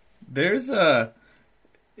update. There's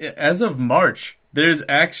as of March, there's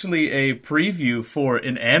actually a preview for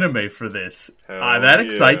an anime for this. That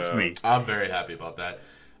excites me. I'm very happy about that.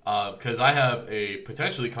 Because I have a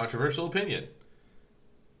potentially controversial opinion.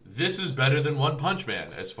 This is better than One Punch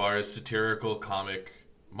Man as far as satirical comic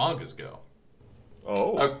mangas go.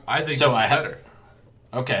 I think this is better.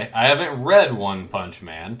 Okay, I haven't read One Punch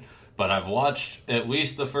Man, but I've watched at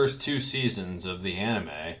least the first 2 seasons of the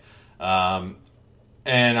anime.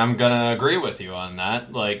 And I'm going to agree with you on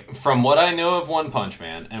that. Like, from what I know of One Punch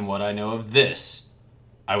Man and what I know of this,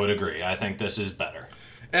 I would agree. I think this is better.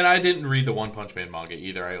 And I didn't read the One Punch Man manga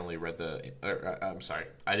either. I only read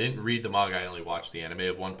I didn't read the manga. I only watched the anime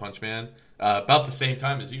of One Punch Man. About the same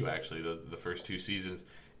time as you, actually, the first 2 seasons.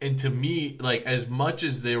 And to me, like, as much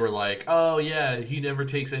as they were like, oh, yeah, he never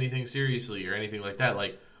takes anything seriously or anything like that,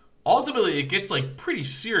 like, ultimately it gets, like, pretty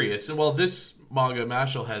serious. And while this manga,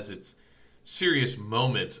 Mashle, has its serious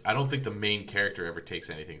moments, I don't think the main character ever takes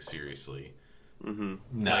anything seriously. Mm-hmm.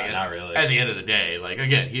 No, like, not really. At the end of the day, like,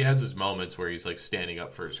 again, he has his moments where he's, like, standing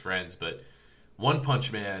up for his friends, but One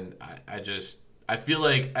Punch Man, I feel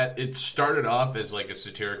like it started off as, like, a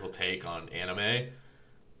satirical take on anime,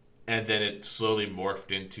 and then it slowly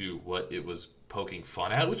morphed into what it was poking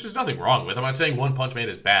fun at, which there's nothing wrong with. I'm not saying One Punch Man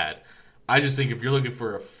is bad. I just think if you're looking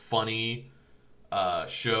for a funny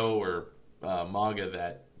show or manga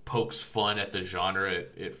that pokes fun at the genre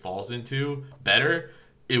it falls into better,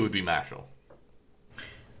 it would be Mashle.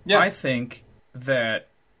 Yeah, I think that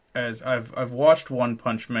as I've watched One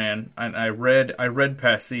Punch Man and I read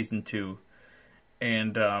past season 2,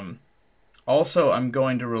 and also I'm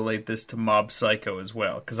going to relate this to Mob Psycho as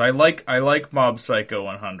well because I like Mob Psycho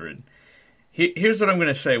 100. Here's what I'm going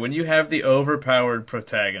to say: when you have the overpowered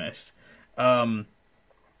protagonist, I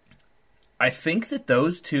think that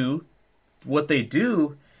those two, what they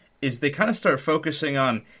do is they kind of start focusing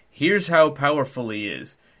on here's how powerful he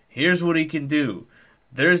is, here's what he can do.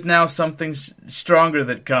 There's now something stronger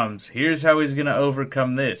that comes. Here's how he's going to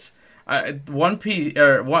overcome this. One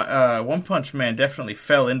Punch Man definitely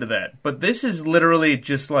fell into that. But this is literally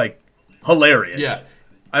just, like, hilarious.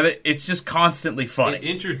 Yeah. It's just constantly funny. It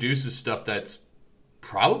introduces stuff that's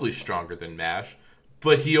probably stronger than MASH,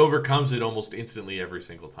 but he overcomes it almost instantly every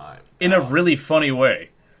single time. In a really funny way.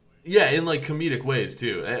 Yeah, in, like, comedic ways,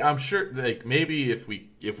 too. And I'm sure, like, maybe if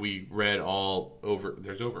we read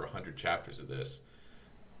there's over 100 chapters of this.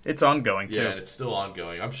 It's ongoing, too. Yeah, and it's still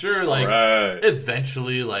ongoing. I'm sure, like,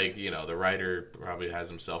 eventually, like, you know, the writer probably has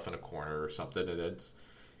himself in a corner or something, and it's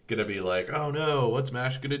going to be like, oh, no, what's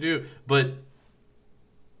Mash going to do? But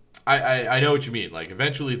I know what you mean. Like,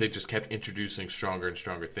 eventually they just kept introducing stronger and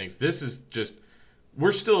stronger things. This is just,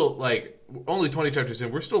 we're still, like, only 20 chapters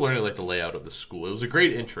in, we're still learning, like, the layout of the school. It was a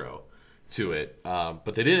great intro to it,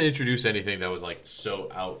 but they didn't introduce anything that was, like,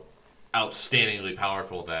 so outstandingly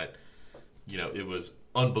powerful that, you know, it was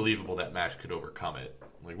unbelievable that Mash could overcome it.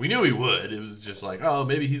 Like, we knew he would. It was just like, oh,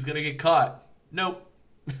 maybe he's going to get caught. Nope.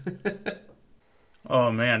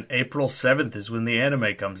 Oh, man. April 7th is when the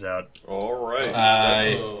anime comes out. All right.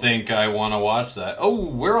 I think I want to watch that. Oh,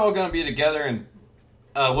 we're all going to be together in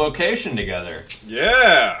a location together.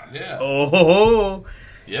 Yeah. Yeah. Oh,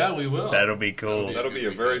 Yeah, we will. that'll be cool. That'll be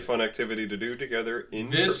a very fun activity to do together in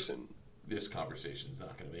person. This conversation's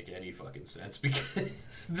not going to make any fucking sense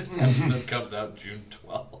because this episode comes out June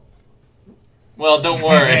 12th. Well, don't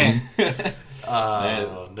worry.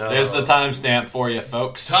 Oh, no. There's the timestamp for you,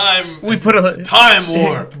 folks. We put a Time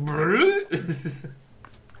warp.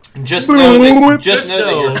 Just know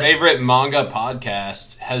that your favorite manga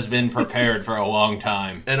podcast has been prepared for a long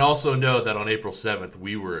time. And also know that on April 7th,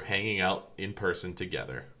 we were hanging out in person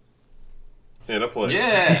together. In a place.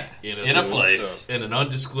 Yeah, In a place. In an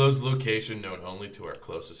undisclosed location known only to our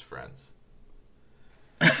closest friends.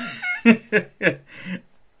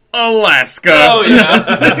 Alaska. Oh,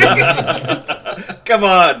 yeah. Come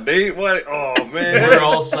on, Nate. What? Oh, man. We're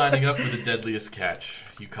all signing up for the deadliest catch.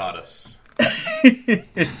 You caught us.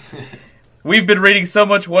 We've been reading so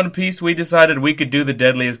much One Piece, we decided we could do the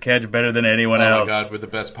deadliest catch better than anyone else. Oh, my God. We're the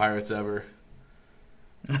best pirates ever.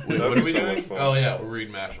 Wait, That'd what be are we so doing? much fun. Oh, yeah. We're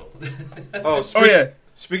reading Mashle. Oh, yeah.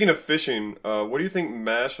 Speaking of fishing, what do you think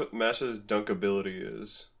Mash's dunk ability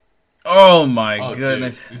is? Oh, my Oh,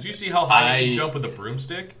 goodness. dude. Did you see how high he can jump with a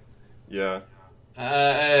broomstick? Yeah.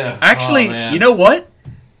 Actually, man. you know what?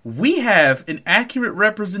 We have an accurate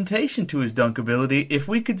representation to his dunk ability if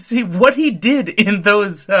we could see what he did in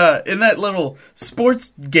those in that little sports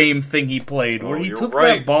game thing he played, where he you're took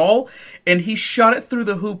right. that ball and he shot it through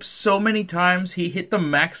the hoop so many times he hit the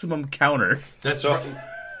maximum counter. That's So- right.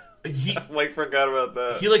 He Like, forgot about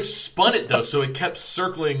that. He like spun it though, so it kept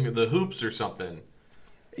circling the hoops or something.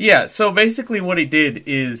 Yeah, so basically what he did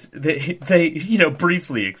is they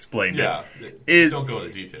briefly explained Yeah, Is don't go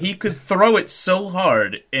into detail. He could throw it so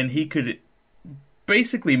hard and he could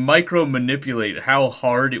basically micro-manipulate how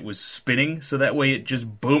hard it was spinning so that way it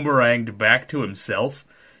just boomeranged back to himself.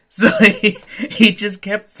 So he just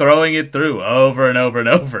kept throwing it through over and over and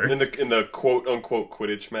over. In the quote-unquote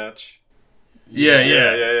Quidditch match. Yeah.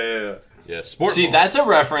 Yeah, sport. See, that's a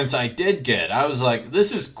reference I did get. I was like,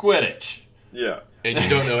 this is Quidditch. Yeah. And you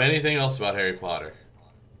don't know anything else about Harry Potter.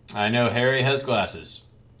 I know Harry has glasses.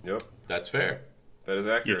 Yep. That's fair. That is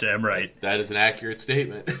You're accurate. damn right. That is an accurate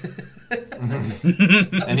statement.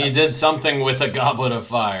 And he did something with a goblet of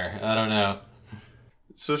fire. I don't know.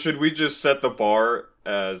 So should we just set the bar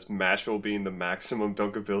as Mashle being the maximum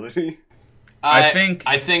dunk ability? I think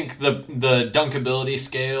the dunk ability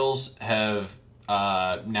scales have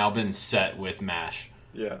now been set with Mash.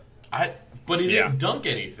 Yeah. But he didn't dunk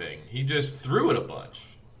anything. He just threw it a bunch.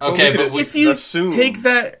 Okay, Well, but if you assume. take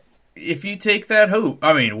that hoop,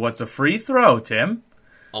 I mean, what's a free throw, Tim?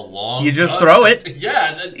 A long. You just dunk. throw it.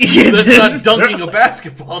 Yeah, You that's not just dunking throw- a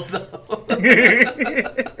basketball though.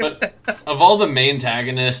 But of all the main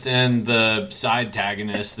antagonists and the side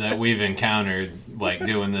antagonists that we've encountered, like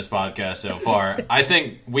doing this podcast so far, I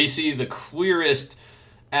think we see the clearest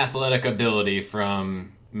athletic ability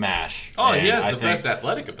from Mash. Oh, And he has I the think- best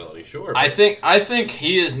athletic ability, sure. I but think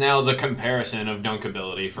he is now the comparison of dunk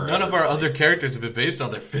ability for none of our everybody. other characters have been based on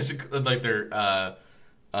their physical, like their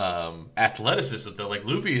athleticism. Though, like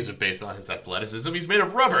Luffy isn't based on his athleticism; he's made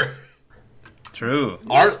of rubber. True.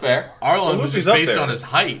 That's fair. Arlong was Luffy's just up based there. on his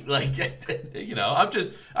height. Like, I'm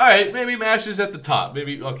just all right. Maybe Mash is at the top.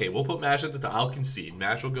 Maybe okay, we'll put Mash at the top. I'll concede.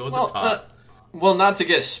 Mash will go at the top. Well, not to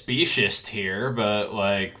get specious here, but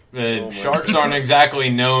like my sharks aren't exactly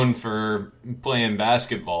known for playing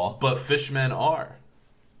basketball. But fishmen are,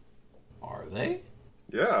 Are they?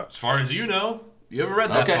 Yeah. as far as you know. You haven't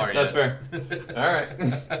read that Okay, far that's yet. fair. All right.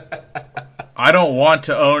 I don't want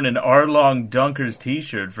to own an Arlong Dunkers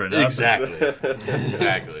t-shirt for nothing.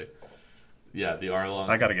 Exactly. Yeah, the Arlong.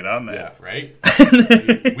 I gotta get on that. Yeah, right?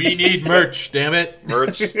 We need merch, damn it.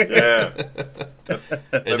 Merch. Yeah.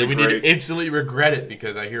 And then we need great. to instantly regret it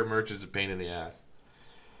because I hear merch is a pain in the ass.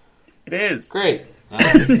 It is. Great.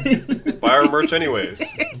 Buy our merch anyways.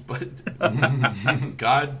 But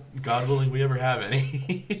God willing we ever have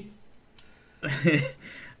any.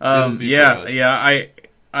 It'll be for us.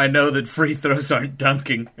 I know that free throws aren't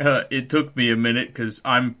dunking. It took me a minute because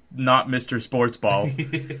I'm not Mr. Sportsball.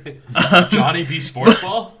 Johnny B.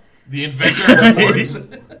 Sportsball? The inventor of sports?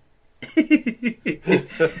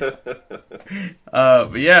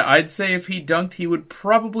 But yeah, I'd say if he dunked, he would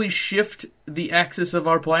probably shift the axis of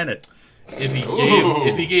our planet.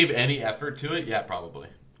 If he gave any effort to it, yeah, probably.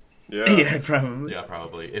 Yeah. Yeah, probably. Yeah,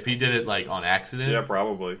 probably. If he did it like on accident, Yeah,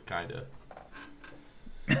 probably. Kinda.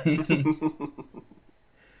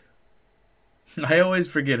 I always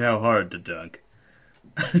forget how hard to dunk.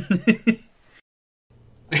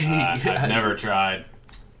 I've never tried.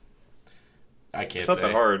 I can't It's not say.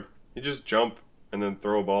 that hard. You just jump and then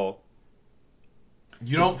throw a ball.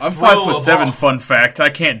 You don't. I'm throw a 5'7". ball. Fun fact: I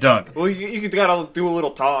can't dunk. Well, you gotta do a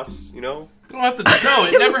little toss, you know? You don't have to. No,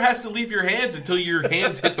 it never has to leave your hands until your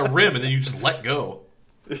hands hit the rim, and then you just let go.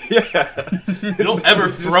 Yeah. You don't ever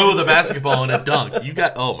throw the basketball in a dunk. You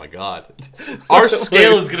got. Oh my god, our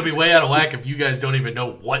scale is going to be way out of whack if you guys don't even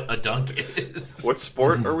know what a dunk is. What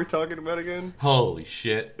sport are we talking about again? Holy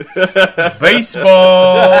shit!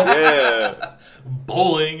 Baseball. Yeah.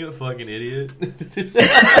 Bowling, you fucking idiot. Oh,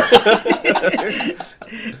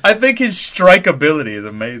 I think his strike ability is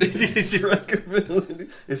amazing. Strikeability.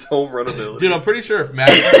 His home run ability. Dude, I'm pretty sure if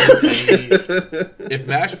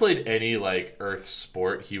Mash played any like Earth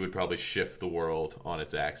sport, he would probably shift the world on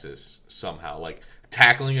its axis somehow. Like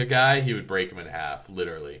tackling a guy, he would break him in half,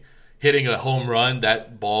 literally. Hitting a home run,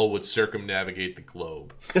 that ball would circumnavigate the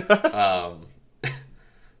globe.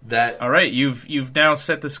 All right, you've now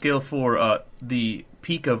set the scale for the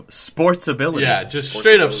peak of sports ability. Yeah, just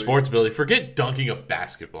straight up sports ability. Forget dunking a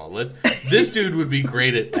basketball. This dude would be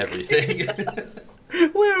great at everything.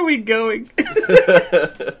 Where are we going?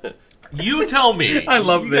 You tell me. I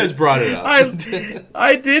love you this. You guys brought it up.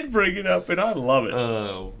 I did bring it up, and I love it.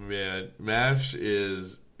 Oh man, MASH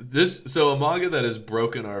is this. So a manga that has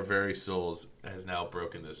broken our very souls has now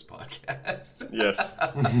broken this podcast. Yes.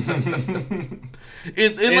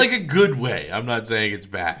 in like a good way. I'm not saying it's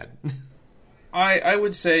bad. I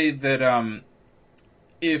would say that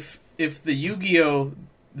if the Yu-Gi-Oh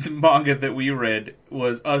manga that we read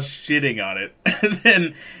was us shitting on it,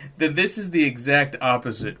 then this is the exact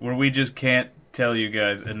opposite, where we just can't tell you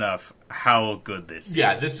guys enough how good this is.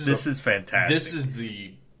 Yeah, this is fantastic. This is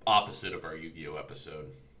the opposite of our Yu-Gi-Oh episode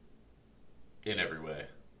in every way.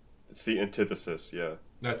 It's the antithesis, yeah.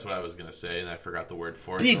 That's what I was gonna say, and I forgot the word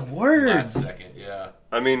for it. Big so words. Last second, yeah.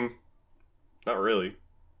 I mean, not really.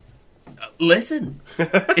 Listen,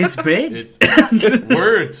 it's big. It's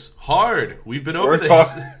words hard. We've been over Words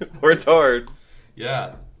this. Words hard.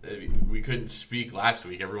 Yeah, we couldn't speak last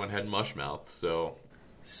week. Everyone had mush mouth, so.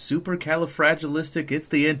 Supercalifragilistic, it's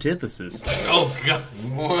the antithesis. Oh god!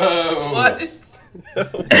 Whoa! What?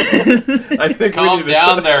 I think Calm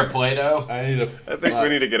down there, Plato. I think we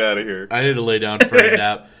need to get out of here. I need to lay down for a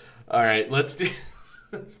nap. All right, let's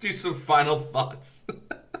do some final thoughts.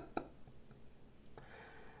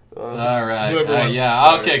 All right. Whoever wants to Yeah,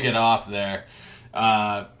 start. I'll kick it off there.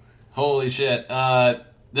 Holy shit.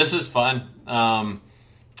 This is fun.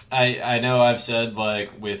 I know I've said,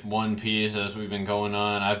 like, with One Piece as we've been going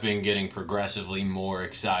on, I've been getting progressively more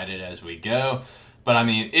excited as we go. But, I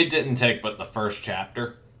mean, it didn't take but the first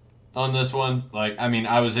chapter on this one. Like, I mean,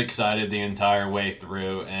 I was excited the entire way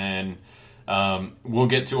through, and we'll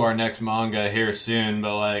get to our next manga here soon,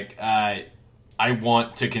 but, like, I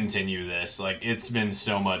want to continue this. Like, it's been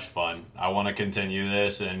so much fun. I want to continue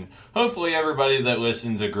this, and hopefully everybody that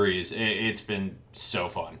listens agrees. It's been so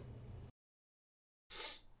fun.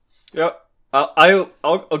 Yeah,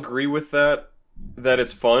 I'll agree with that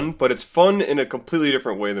it's fun, but it's fun in a completely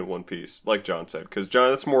different way than One Piece, like John said. Because John,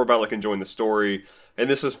 that's more about like enjoying the story, and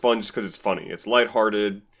this is fun just because it's funny. It's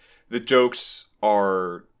lighthearted. The jokes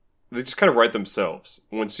they just kind of write themselves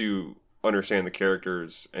once you understand the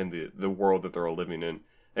characters and the world that they're all living in.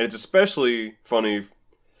 And it's especially funny.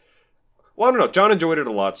 Well, I don't know. John enjoyed it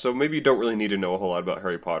a lot, so maybe you don't really need to know a whole lot about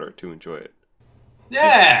Harry Potter to enjoy it.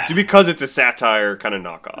 Yeah! Because it's a satire kind of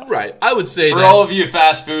knockoff. Right, I would say For that. all of you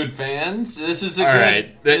fast food fans, this is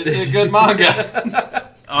it's a good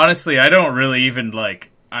manga. Honestly, I don't really even,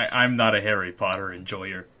 I'm not a Harry Potter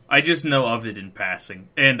enjoyer. I just know of it in passing.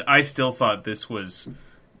 And I still thought this was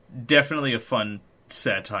definitely a fun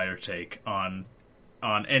satire take on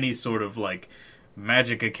any sort of,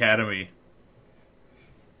 Magic Academy.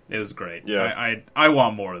 It was great. Yeah. I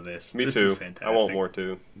want more of this. Me this too. Is fantastic. I want more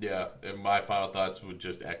too. Yeah, and my final thoughts would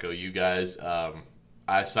just echo you guys.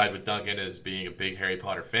 I side with Duncan as being a big Harry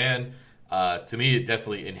Potter fan. To me, it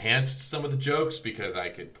definitely enhanced some of the jokes because I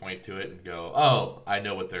could point to it and go, oh, I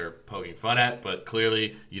know what they're poking fun at, but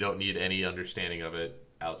clearly you don't need any understanding of it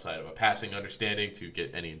outside of a passing understanding to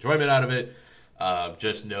get any enjoyment out of it.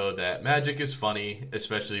 Just know that magic is funny,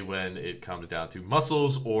 especially when it comes down to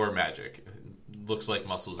muscles or magic. Looks like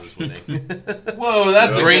muscles is winning. Whoa,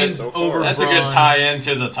 that's brains over that's brawn. a good tie-in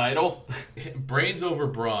to the title. Brains over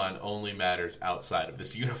brawn only matters outside of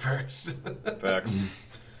this universe. Facts.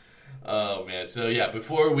 Oh, man. So, yeah,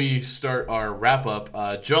 before we start our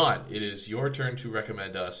wrap-up, John, it is your turn to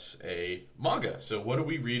recommend us a manga. So what are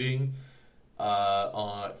we reading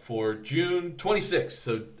for June 26th?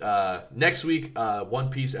 So next week, One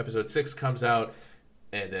Piece Episode 6 comes out,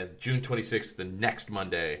 and then June 26th, the next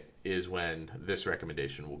Monday, is when this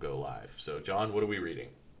recommendation will go live. So, John, what are we reading?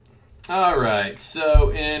 All right.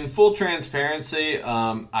 So, in full transparency,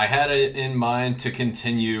 I had it in mind to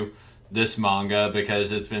continue this manga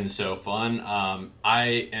because it's been so fun.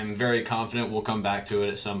 I am very confident we'll come back to it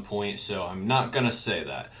at some point, so I'm not going to say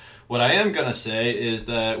that. What I am going to say is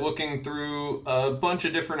that looking through a bunch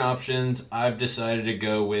of different options, I've decided to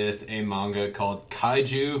go with a manga called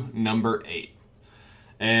Kaiju Number 8.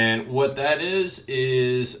 And what that is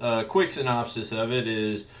a quick synopsis of it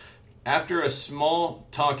is, after a small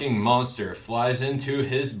talking monster flies into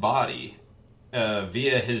his body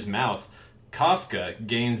via his mouth, Kafka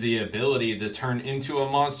gains the ability to turn into a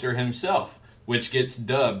monster himself, which gets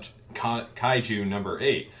dubbed Kaiju Number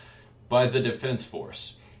 8 by the Defense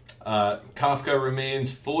Force. Kafka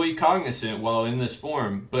remains fully cognizant while in this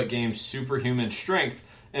form, but gains superhuman strength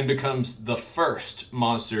and becomes the first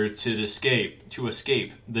monster to escape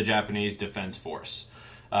the Japanese Defense Force.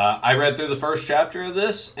 I read through the first chapter of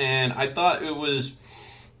this, and I thought it was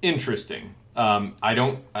interesting. I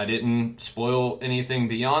didn't spoil anything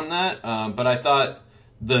beyond that, but I thought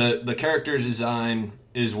the character design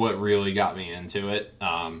is what really got me into it.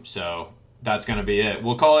 So that's going to be it.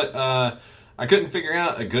 We'll call it, I couldn't figure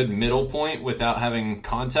out a good middle point without having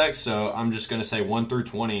context, so I'm just going to say 1 through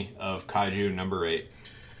 20 of Kaiju Number 8.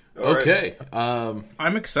 Okay.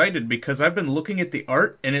 I'm excited because I've been looking at the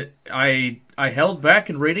art, and I held back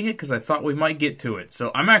in rating it because I thought we might get to it.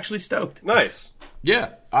 So I'm actually stoked. Nice. Yeah,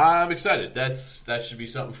 I'm excited. That should be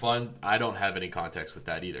something fun. I don't have any context with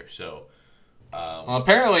that either. So, well,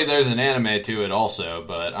 apparently there's an anime to it also,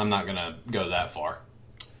 but I'm not going to go that far.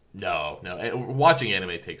 No. Watching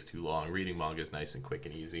anime takes too long. Reading manga is nice and quick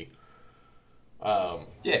and easy.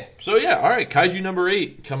 Yeah. So, yeah, all right. Kaiju Number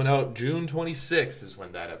 8 coming out June 26th is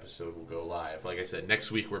when that episode will go live. Like I said,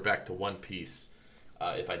 next week we're back to One Piece,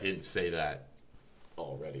 if I didn't say that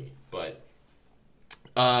already. But,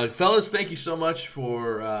 fellas, thank you so much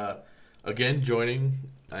for, again, joining.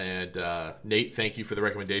 And Nate, thank you for the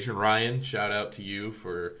recommendation. Ryan, shout out to you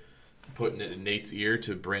for putting it in Nate's ear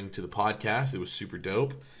to bring to the podcast. It was super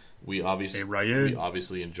dope. We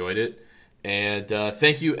obviously enjoyed it. And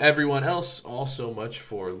thank you, everyone else, all so much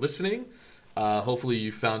for listening. Hopefully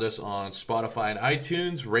you found us on Spotify and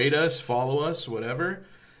iTunes. Rate us, follow us, whatever.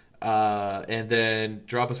 And then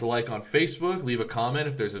drop us a like on Facebook. Leave a comment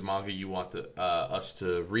if there's a manga you want us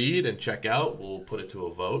to read and check out. We'll put it to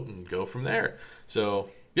a vote and go from there. So,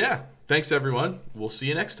 yeah. Thanks, everyone. We'll see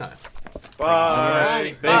you next time.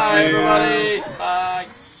 Bye. Bye, everybody. Bye.